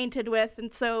acquainted with,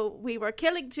 and so we were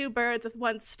killing two birds with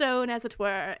one stone, as it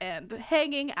were, and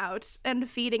hanging out and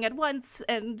feeding at once,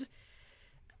 and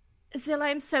Zill,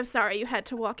 I'm so sorry you had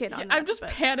to walk in on that. I'm just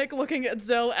panic looking at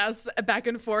Zill as back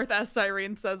and forth as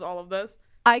Cyrene says all of this.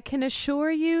 I can assure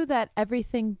you that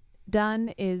everything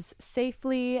done is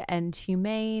safely and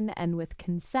humane and with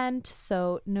consent,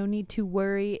 so no need to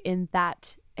worry in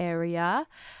that area.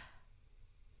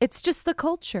 It's just the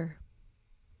culture.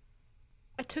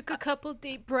 I took a couple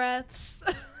deep breaths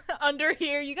under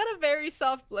here. You got a very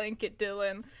soft blanket,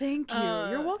 Dylan. Thank you.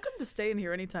 You're welcome to stay in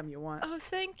here anytime you want. Oh,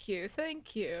 thank you.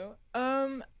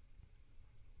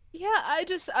 Yeah,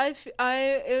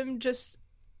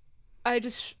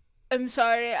 I'm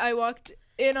sorry. I walked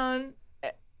in on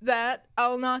that.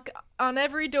 I'll knock on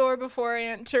every door before I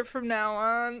enter from now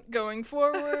on, going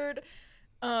forward.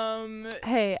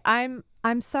 Hey, I'm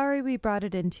sorry we brought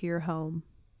it into your home.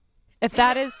 If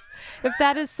that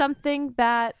is something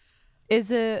that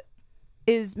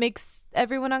makes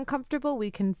everyone uncomfortable,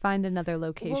 we can find another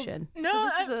location.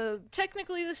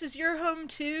 Technically this is your home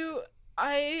too.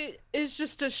 It's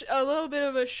just a little bit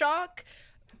of a shock,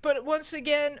 but once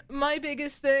again, my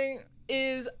biggest thing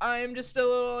is I'm just a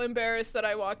little embarrassed that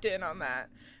I walked in on that.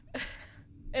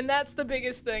 And that's the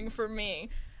biggest thing for me.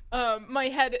 My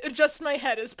head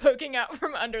is poking out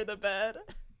from under the bed.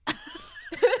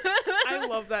 I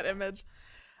love that image.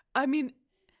 I mean,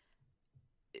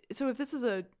 so if this is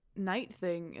a night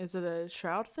thing, is it a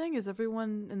Shroud thing? Is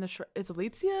everyone in the is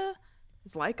Alicia?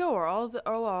 Is Lyco? Or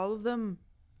all of them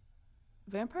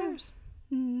vampires?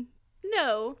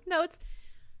 No, it's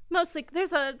mostly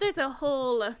there's a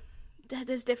whole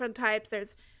there's different types.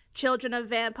 There's children of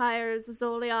vampires,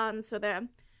 Zolion, so they're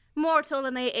mortal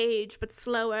and they age but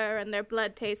slower and their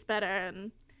blood tastes better,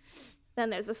 and then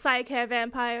there's the Psyche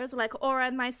vampires like Aura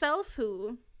and myself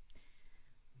who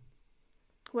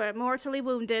were mortally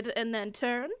wounded and then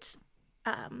turned.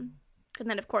 And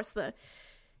then, of course, the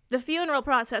funeral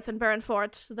process in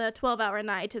Burnfort, the 12-hour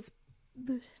night, is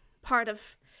part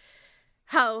of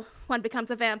how one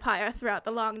becomes a vampire throughout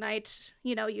the long night.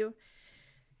 You know, you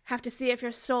have to see if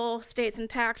your soul stays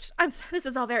intact. This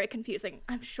is all very confusing,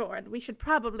 I'm sure, and we should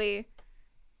probably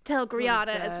tell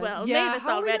Griana as well. Yeah, Mavis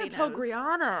how already are we gonna knows. tell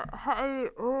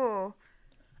Griana?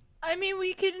 I mean,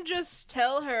 we can just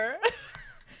tell her.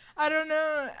 I don't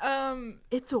know.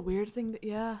 It's a weird thing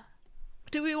yeah.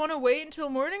 Do we want to wait until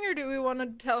morning or do we want to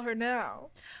tell her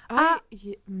now?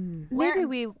 Maybe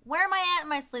we... Where am I at in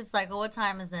my sleep cycle? What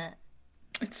time is it?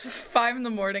 It's 5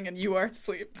 a.m. and you are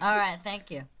asleep. All right,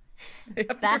 thank you.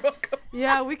 Yep, you're welcome.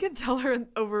 Yeah, we can tell her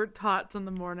over tots in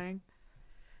the morning.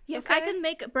 Yes, Okay. I can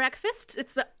make breakfast.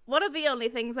 It's one of the only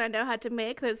things I know how to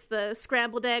make. There's the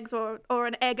scrambled eggs or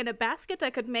an egg in a basket.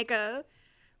 I could make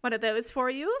one of those for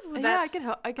you. Yeah, I can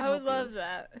help. I would love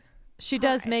that. She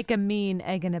does Alright. make a mean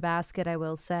egg in a basket, I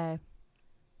will say.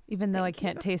 Even though I Thank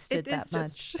can't you. taste it It that is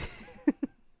just- much.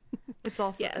 It's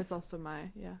also Yes.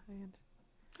 my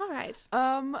All right.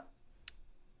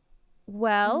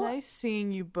 Well, nice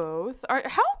seeing you both.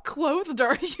 How clothed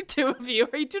are you two of you?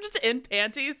 Are you two just in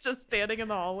panties, just standing in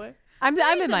the hallway? I'm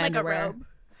in my like a underwear. robe.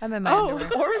 I'm in my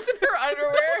underwear. Aura's in her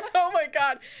underwear. Oh my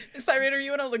god. Cyrene, are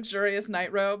you in a luxurious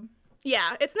night robe?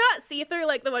 Yeah, it's not see-through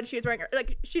like the one she's wearing.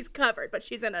 Like, she's covered, but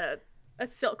she's in a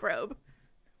silk robe.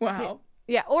 Wow.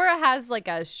 Yeah, Aura has like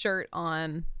a shirt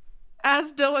on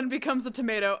As Dylan becomes a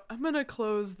tomato, I'm gonna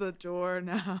close the door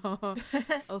now.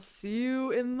 I'll see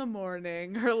you in the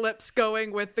morning. Her lips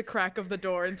going with the crack of the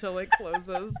door until it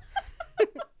closes.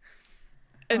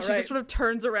 And she just sort of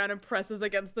turns around and presses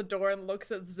against the door and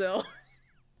looks at Zill.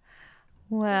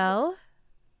 Well,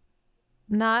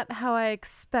 not how I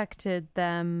expected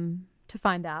them to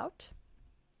find out.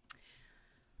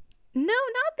 No,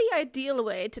 not the ideal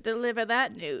way to deliver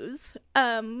that news.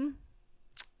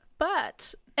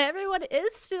 But everyone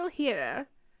is still here.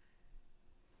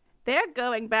 They're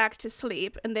going back to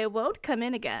sleep, and they won't come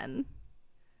in again.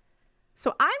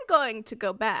 So I'm going to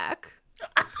go back.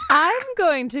 I'm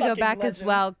going to go back legend. as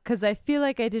well, because I feel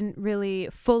like I didn't really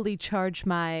fully charge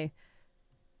my...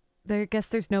 I guess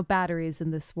there's no batteries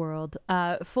in this world.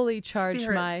 Fully charge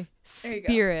my There you go.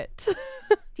 spirit.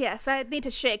 Yes, I need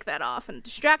to shake that off and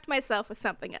distract myself with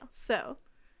something else. So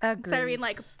Agreed. Cyrene,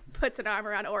 like, puts an arm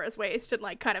around Aura's waist and,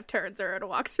 like, kind of turns her and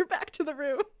walks her back to the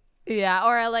room. Yeah,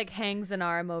 or like hangs an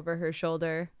arm over her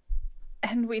shoulder.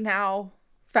 And we now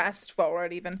fast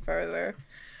forward even further.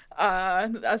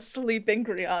 A sleeping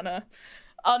Griana,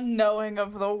 unknowing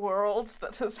of the world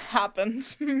that has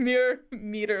happened mere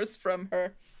meters from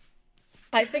her.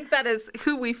 I think that is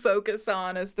who we focus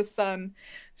on as the sun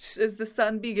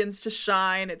begins to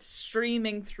shine. It's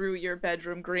streaming through your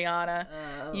bedroom, Griana.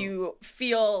 Oh. You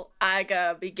feel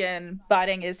Iga begin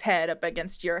butting his head up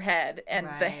against your head, and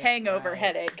the Right, hangover right.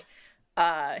 headache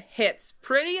hits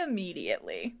pretty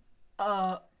immediately.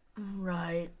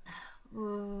 Right.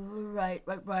 Right.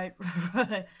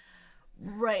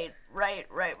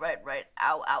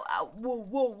 Ow, ow, ow. Whoa,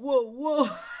 whoa, whoa, whoa.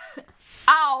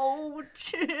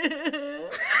 Ouch.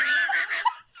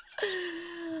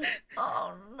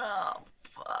 Oh, no.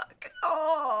 Fuck.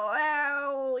 Oh,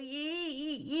 ow.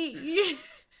 Yee.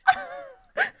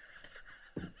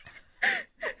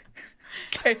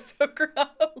 Okay, so Griana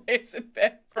lays in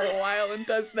bed for a while and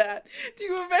does that. Do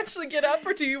you eventually get up,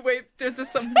 or do you wait? Does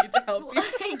somebody need to help you?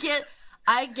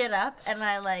 I get up and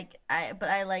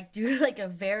I do like a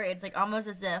very, it's like almost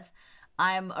as if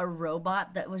I'm a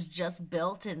robot that was just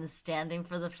built and is standing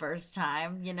for the first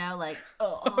time, you know, like,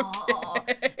 oh,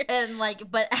 Okay. and like,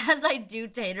 but as I do,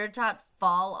 tater tots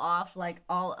fall off like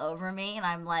all over me, and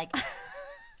I'm like,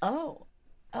 oh,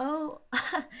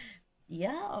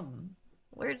 yum.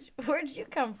 Where'd you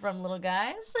come from, little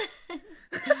guys?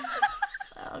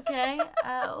 Okay.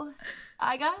 Oh,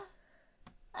 Iga.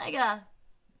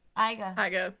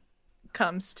 Iga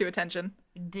comes to attention.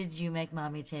 Did you make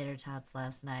mommy tater tots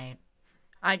last night?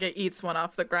 Iga eats one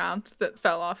off the ground that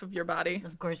fell off of your body.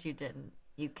 Of course you didn't.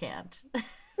 You can't.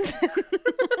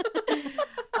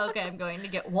 Okay, I'm going to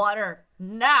get water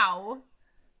now.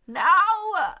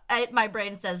 My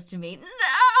brain says to me, now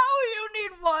you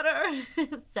need water.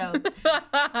 So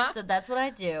that's what I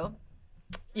do.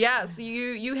 Yeah, so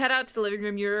you head out to the living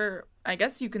room. I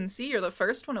guess you can see you're the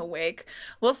first one awake.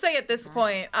 We'll say at this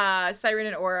point, Cyrene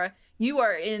and Aura, you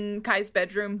are in Kai's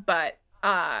bedroom, but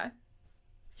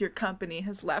your company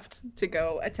has left to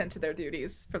go attend to their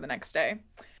duties for the next day.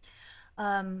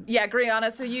 Yeah,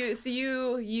 Griana, so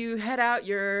you head out.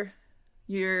 You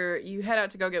head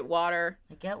out to go get water.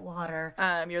 I get water.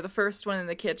 You're the first one in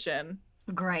the kitchen.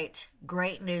 Great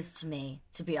news to me,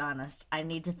 to be honest. I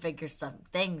need to figure some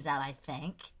things out, I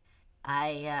think.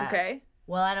 Okay.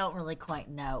 Well, I don't really quite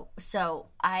know. So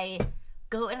I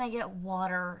go and I get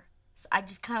water. So I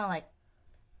just kind of like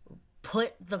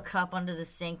put the cup under the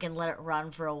sink and let it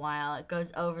run for a while. It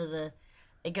flows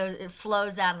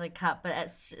out of the cup, but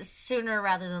sooner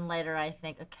rather than later, I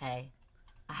think, okay,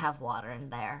 I have water in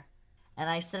there. And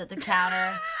I sit at the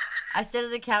counter.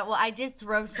 Well, I did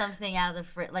throw something out of the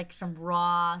fridge, like some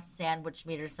raw sandwich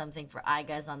meat or something for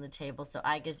Iga's on the table. So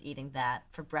Iga's eating that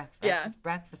for breakfast. Yeah. It's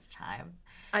breakfast time.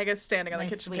 Iga's standing on My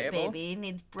the kitchen sweet table. baby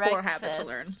needs breakfast. Poor habit to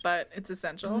learn, but it's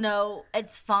essential. No,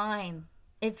 it's fine.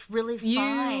 It's really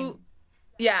fine.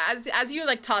 Yeah, as you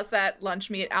like toss that lunch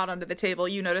meat out onto the table,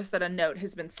 you notice that a note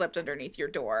has been slipped underneath your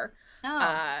door,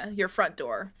 your front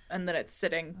door, and then it's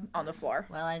sitting on the floor.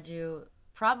 Well, I do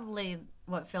probably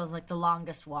what feels like the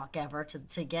longest walk ever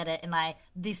to get it, and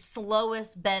the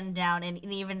slowest bend down and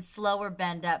an even slower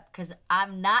bend up because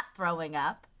I'm not throwing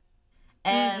up,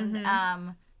 and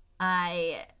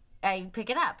I pick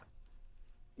it up.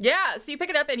 Yeah, so you pick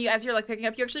it up, and as you're like picking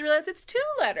up, you actually realize it's 2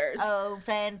 letters. Oh,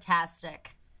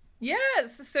 fantastic.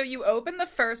 Yes, so you open the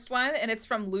first one, and it's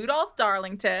from Ludolph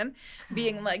Darlington,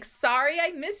 being like, sorry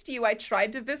I missed you. I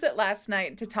tried to visit last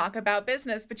night to talk about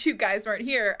business, but you guys weren't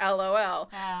here, LOL.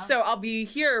 Oh. So I'll be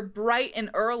here bright and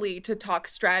early to talk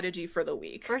strategy for the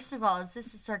week. First of all, is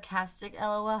this a sarcastic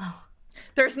LOL?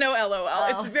 There's no LOL.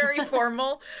 It's very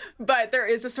formal, but there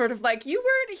is a sort of like, you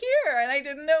weren't here and I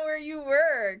didn't know where you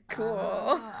were.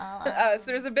 Cool. So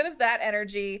there's a bit of that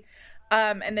energy.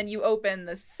 And then you open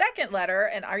the second letter,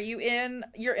 and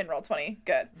you're in Roll20.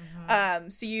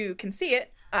 Good. So you can see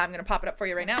it. I'm going to pop it up for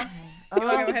you right now. You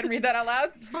want to go ahead and read that out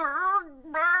loud?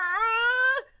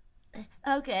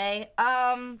 Okay.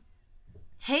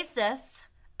 Hey sis.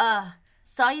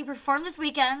 Saw you perform this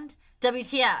weekend.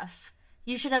 WTF.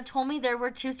 You should have told me there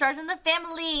were 2 stars in the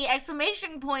family!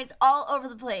 Exclamation points all over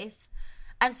the place.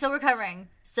 I'm still recovering.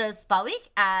 So spa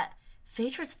week at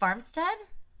Phaedrus Farmstead?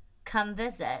 Come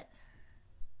visit.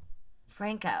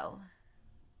 Franco.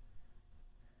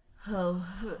 Oh,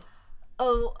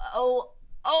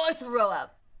 I throw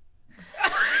up.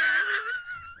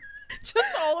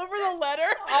 Just all over the letter.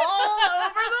 All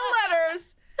over the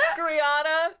letters.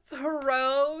 Griana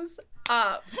throws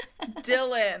up.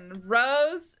 Dylan,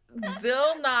 Rose,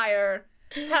 Zill, Nair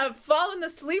have fallen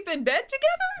asleep in bed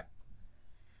together?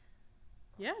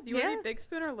 Yeah, do you want to be Big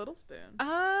Spoon or Little Spoon?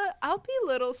 I'll be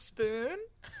Little Spoon.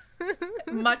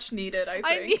 Much needed, I think.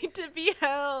 I need to be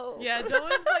held. Yeah,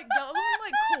 Dylan's like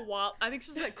koala. I think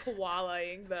she's like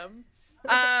koalaing them.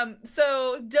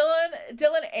 So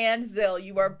Dylan and Zill,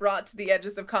 you are brought to the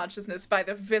edges of consciousness by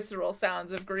the visceral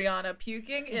sounds of Griana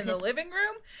puking in the living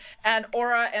room, and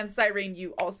Aura and Cyrene,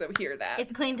 you also hear that.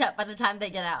 It's cleaned up by the time they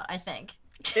get out, I think.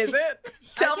 Is it?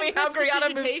 Tell me how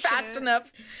Griana moves fast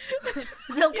enough.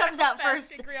 Zill comes out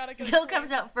first. Zill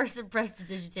comes out first in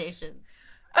prestidigitation.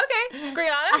 Okay,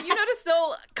 Griana, you notice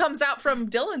Zill comes out from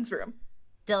Dylan's room.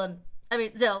 Zill.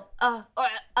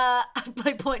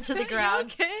 I point to the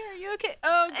ground. Are you okay?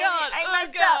 Oh God! I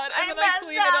messed up. And then I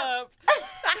clean it up.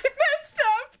 I messed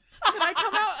up. Can I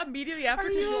come out immediately after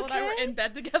Zill and I were in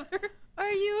bed together?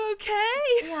 Are you okay?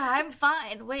 Yeah, I'm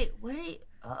fine. Wait, what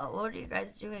are you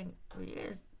guys doing? Were you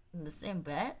guys in the same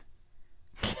bed?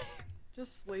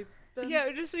 Just sleep. Yeah,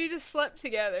 we just slept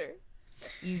together.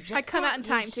 I come out in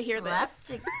time to hear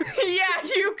this. Yeah,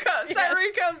 you come.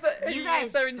 Cyrene comes. You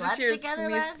guys Cyrene slept together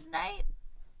squeeze. last night?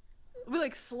 We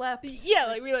slept.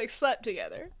 Yeah, we slept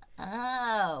together.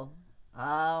 Oh,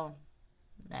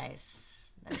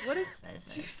 nice. What is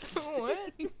nice. What?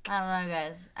 I don't know,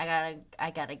 guys.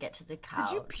 I gotta get to the couch.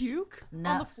 Did you puke No.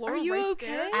 on the floor? Are you right okay?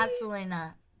 there? Absolutely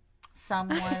not.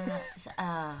 Someone.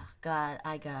 God,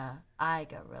 I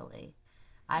got really.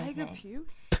 I think. Puke.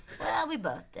 Well, we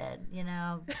both did, you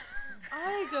know.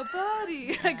 Iga,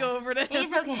 buddy. I go over to him.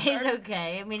 He's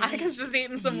okay. I mean, Ika's just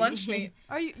eating some lunch meat.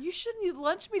 You shouldn't eat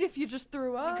lunch meat if you just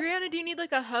threw up. Brianna, do you need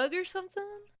like a hug or something?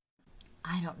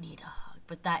 I don't need a hug,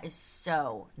 but that is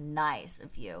so nice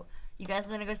of you. You guys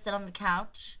want to go sit on the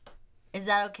couch? Is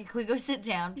that okay? Can we go sit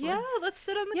down, please? Yeah, let's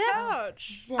sit on the Yes.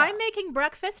 couch. So, I'm making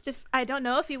breakfast. If I don't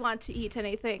know if you want to eat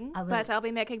anything, I will. but I'll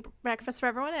be making breakfast for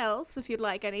everyone else if you'd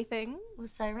like anything. well,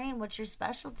 Cyrene, what's your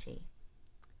specialty?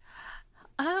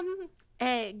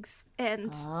 Eggs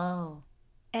and Oh.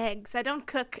 eggs. I don't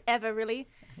cook ever really,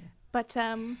 but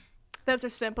those are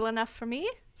simple enough for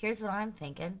me. Here's what I'm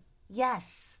thinking.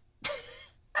 Yes.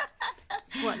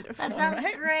 Wonderful. That sounds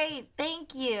Alright. great.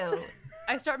 Thank you.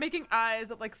 I start making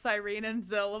eyes at Cyrene and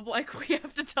Zill of we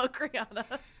have to tell Griana.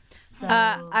 So,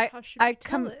 How should we I tell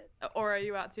come it? Or are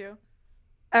you out too?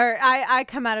 or I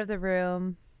come out of the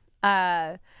room,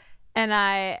 and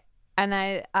I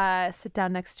sit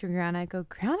down next to Griana. I go,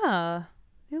 Griana,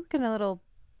 you're looking a little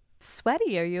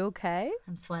sweaty. Are you okay?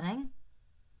 I'm sweating.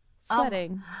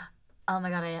 Sweating. Oh my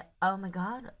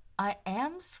god, I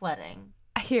am sweating.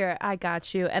 Here, I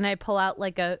got you. And I pull out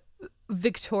a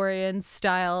Victorian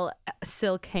style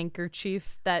silk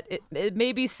handkerchief that it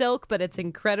may be silk, but it's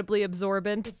incredibly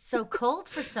absorbent. It's so cold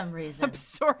for some reason.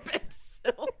 Absorbent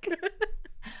silk.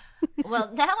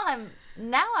 Well, now I'm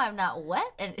not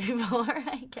wet anymore.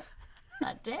 I guess.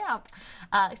 Not damp.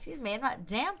 Excuse me, I'm not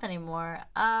damp anymore.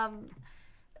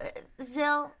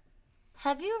 Zill,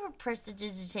 have you ever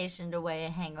prestidigitationed away a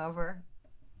hangover?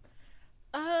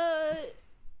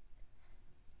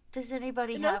 Does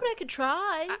anybody No, have? but I could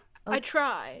try. I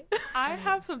try. I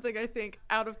have something, I think,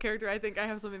 out of character. I think I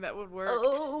have something that would work.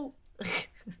 Oh.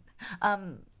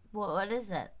 What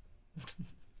is it?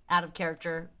 Out of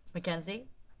character, Mackenzie?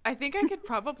 I think I could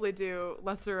probably do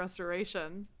lesser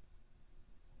restoration.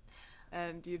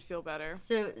 And you'd feel better.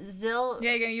 So Zill,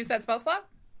 Yeah, you gonna use that spell slot?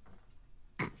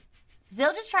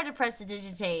 Zill just tried to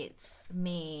prestidigitate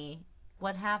me.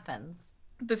 What happens?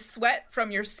 The sweat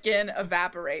from your skin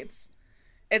evaporates.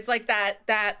 It's like that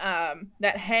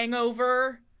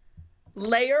hangover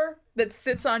layer that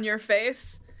sits on your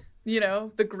face. You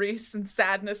know, the grease and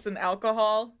sadness and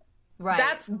alcohol. Right.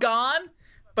 That's gone,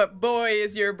 but boy,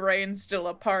 is your brain still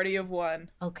a party of one.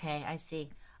 Okay, I see.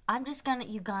 I'm just gonna,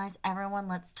 you guys, everyone,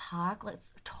 let's talk.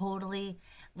 Let's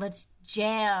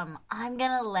jam. I'm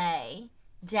gonna lay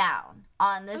down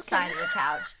on this side of the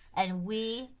couch, and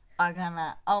we are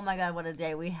gonna, oh my God, what a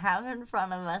day we have in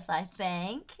front of us, I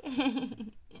think.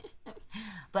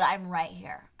 But I'm right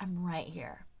here.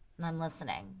 And I'm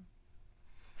listening.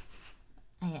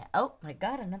 Yeah. Oh my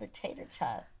God, another tater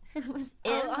tot. It was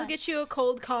I'll get you a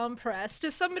cold compress.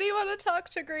 Does somebody want to talk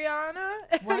to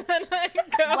Griana? What? And then I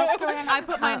go. What's going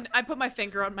on? I put my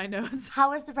finger on my nose.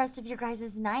 How was the rest of your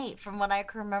guys' night? From what I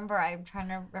can remember, I'm trying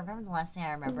to remember the last thing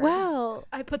I remember. Well,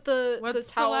 I put the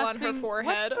towel on her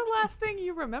forehead. What's the last thing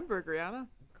you remember, Griana?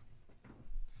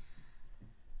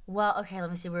 Well, okay, let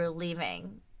me see. We were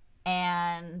leaving.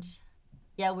 And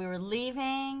yeah, we were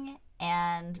leaving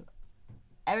and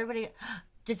everybody,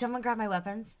 did someone grab my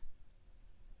weapons?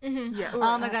 Mm-hmm. Yes.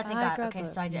 Oh my God, thank I God. grabbed Okay, it.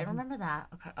 so I did remember that.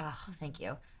 Okay. Oh, thank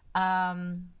you.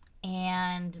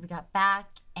 And we got back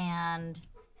and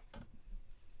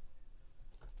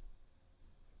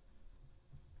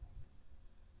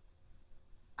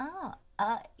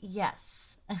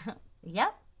yes.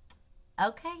 Yep.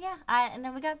 Okay, yeah. And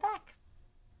then we got back.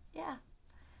 Yeah.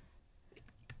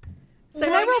 So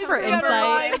Can I roll for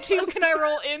insight? Too? Can I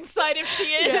roll insight if she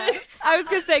is? yes. I was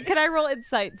gonna say, can I roll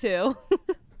insight too?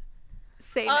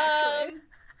 Same, actually.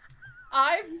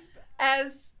 I'm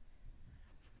as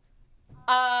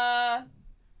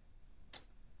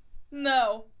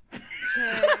no.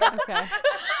 Okay.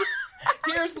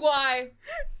 Here's why.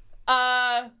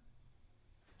 I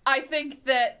think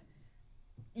that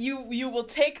you will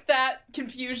take that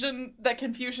confusion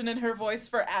in her voice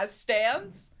for as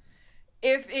stands.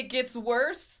 If it gets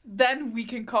worse, then we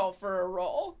can call for a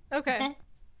roll. Okay.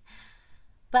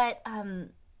 But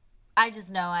I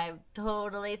just know I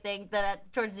totally think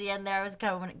that towards the end there I was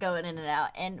kind of going in and out,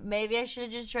 and maybe I should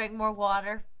have just drank more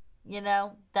water. You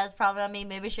know, that's probably on me.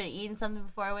 Maybe I should have eaten something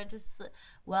before I went to sleep.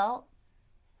 Well,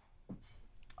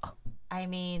 I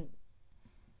mean,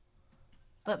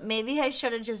 but maybe I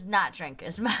should have just not drank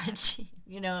as much.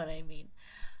 You know what I mean?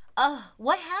 Oh,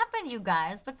 what happened, you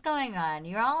guys? What's going on?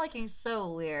 You're all looking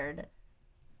so weird.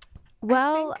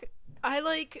 Well, I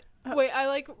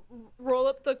roll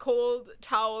up the cold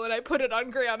towel and I put it on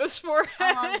Griana's forehead.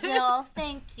 Oh, Zill,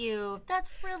 thank you.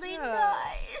 That's really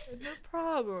nice. No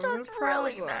problem. That's no problem.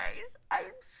 really nice.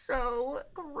 I'm so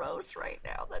gross right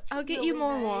now. I'll get really you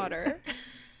more nice. water.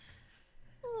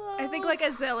 I think like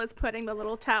Azil is putting the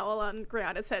little towel on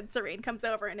Griana's head. Serene comes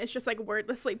over and is just like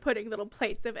wordlessly putting little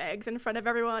plates of eggs in front of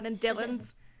everyone. And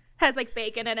Dylan's has like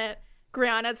bacon in it.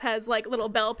 Griana's has like little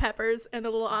bell peppers and a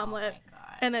little omelet. God.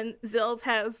 And then Zill's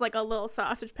has like a little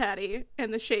sausage patty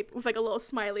in the shape with like a little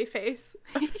smiley face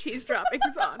of cheese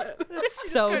droppings on it.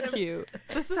 so cute.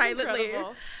 This is Silently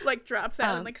incredible. like drops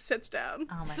out and like sits down.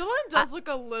 Oh my Dylan does look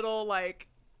a little like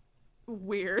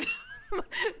weird.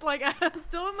 Like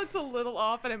Dylan looks a little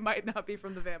off, and it might not be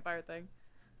from the vampire thing.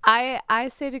 I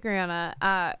say to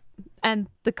Griana, and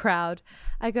the crowd,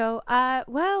 I go,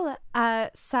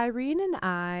 Cyrene and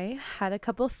I had a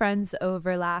couple friends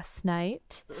over last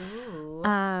night.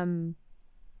 Ooh.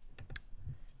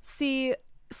 See,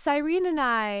 Cyrene and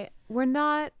I were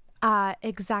not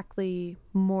exactly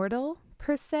mortal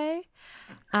per se.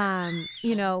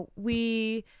 You know,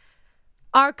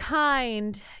 our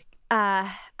kind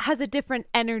has a different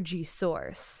energy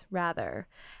source, rather.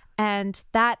 And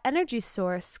that energy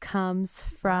source comes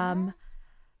from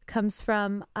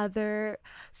other.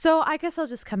 So I guess I'll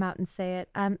just come out and say it.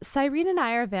 Cyrene and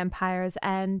I are vampires,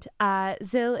 and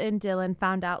Zill and Dylan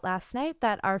found out last night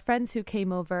that our friends who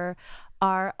came over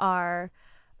are our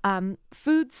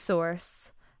food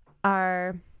source,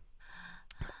 our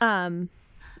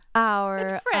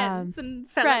Friends and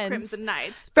fellow friends. Crimson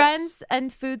Knights. Friends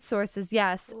and food sources,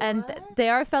 yes. And they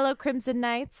are fellow Crimson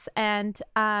Knights. And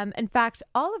in fact,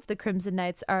 all of the Crimson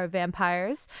Knights are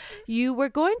vampires. You were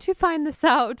going to find this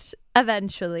out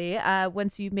eventually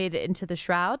once you made it into the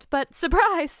Shroud. But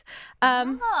surprise!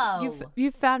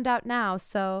 You've found out now.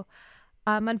 So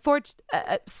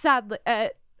sadly,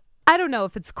 I don't know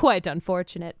if it's quite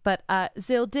unfortunate, but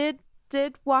Zill did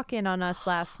walk in on us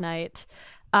last night.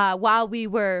 While we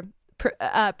were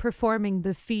performing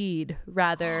the feed,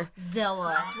 rather.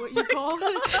 Zilla. That's what you call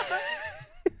it.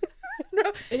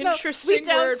 Interesting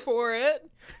word for it.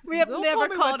 We have Zill never told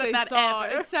me called what it they that saw.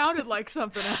 ever. It sounded like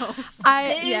something else.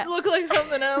 It looked like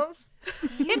something else.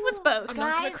 It was both. I'm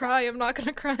not gonna cry. I'm not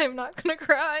gonna cry. I'm not gonna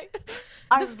cry.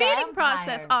 Our The feeding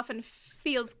process vampires. often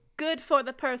feels good for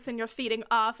the person you're feeding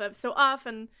off of. So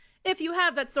often if you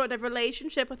have that sort of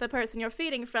relationship with the person you're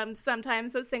feeding from,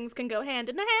 sometimes those things can go hand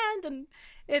in hand, and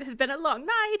it had been a long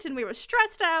night, and we were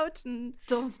stressed out, and...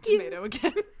 Dylan's tomato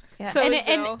again. Yeah. So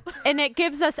and it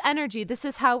gives us energy. This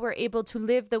is how we're able to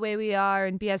live the way we are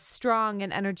and be as strong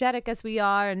and energetic as we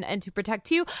are, and to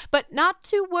protect you. But not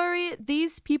to worry,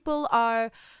 these people are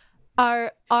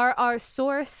our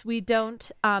source. We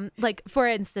don't like, for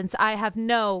instance, I have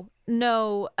no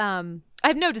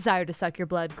desire to suck your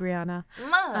blood, Griana.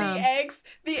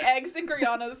 The eggs in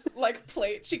Griana's like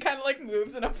plate. She kind of like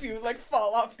moves, and a few like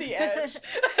fall off the edge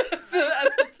as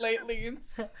the plate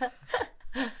leans.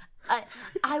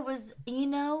 I was,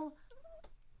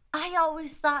 I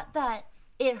always thought that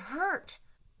it hurt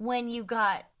when you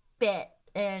got bit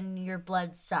and your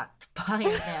blood sucked by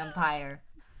a vampire.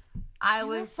 I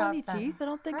always thought funny that teeth. I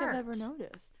don't think I've ever hurt.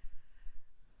 noticed.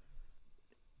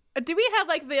 Do we have,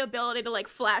 like, the ability to, like,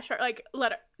 flash her, like,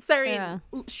 let her... Serene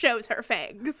shows her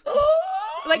fangs.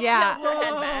 Like, tilts her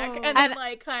head back, and then,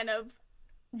 like, kind of,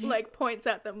 like, points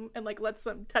at them and, like, lets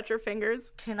them touch her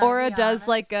fingers. Can I Aura be does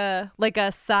honest? like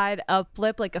a side up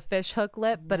lip, like a fish hook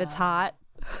lip, but it's hot.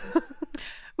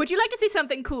 Would you like to see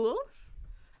something cool?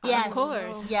 Yes. Of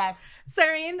course. Yes.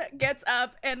 Serene gets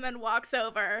up and then walks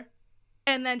over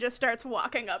and then just starts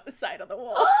walking up the side of the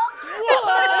wall.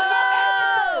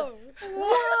 Whoa!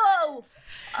 Whoa!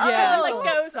 Yeah. And, like,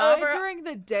 goes Outside over... during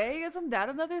the day? Isn't that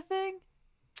another thing?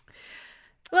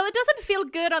 Well, it doesn't feel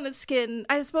good on the skin.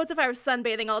 I suppose if I was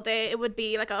sunbathing all day, it would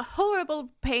be like a horrible,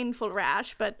 painful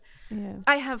rash, but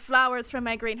I have flowers from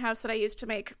my greenhouse that I use to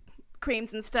make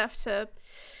creams and stuff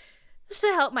just to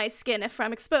help my skin if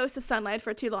I'm exposed to sunlight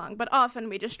for too long. But often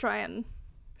we just try and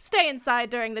stay inside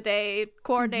during the day,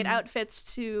 coordinate outfits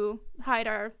to hide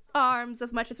our arms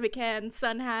as much as we can,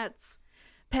 sun hats,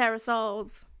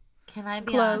 parasols, Can I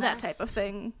be that honest? type of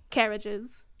thing,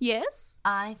 carriages. Yes?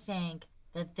 I think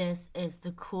that this is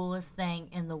the coolest thing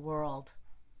in the world.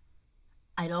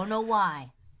 I don't know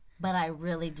why, but I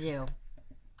really do.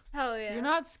 Hell yeah. You're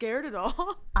not scared at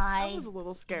all? I I was a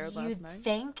little scared last You'd night.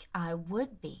 think I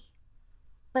would be.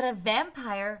 But a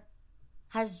vampire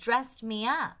has dressed me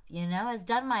up, has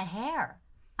done my hair.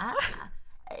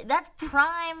 That's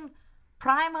prime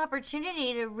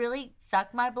opportunity to really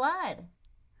suck my blood.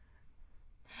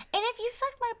 And if you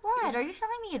sucked my blood, are you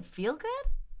telling me it'd feel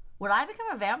good? Would I become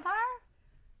a vampire?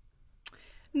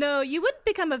 No, you wouldn't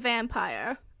become a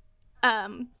vampire.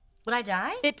 Would I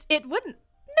die? It wouldn't.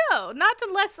 No, not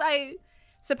unless I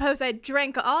suppose I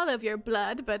drank all of your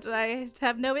blood, but I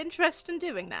have no interest in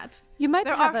doing that. You might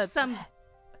There have are a. some...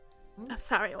 I'm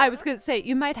sorry, I was gonna say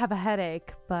you might have a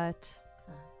headache, but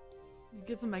You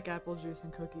get some like apple juice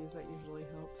and cookies. That usually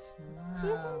helps.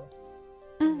 Oh,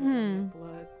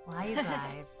 Blood. why you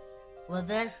guys? Well,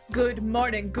 this... Good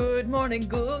morning, good morning,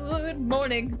 good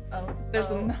morning. Oh, There's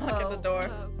a knock at the door.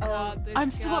 Oh god, this I'm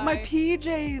still at my guy.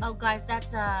 PJs. Oh, guys,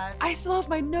 that's I still have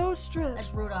my nose strip.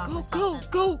 that's Rudolph or Go, something.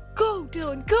 go,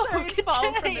 Dylan, go. Sorry, Get it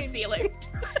falls from the changed. ceiling.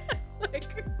 Like,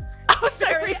 Oh, very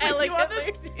sorry, you on the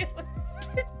elegantly. ceiling.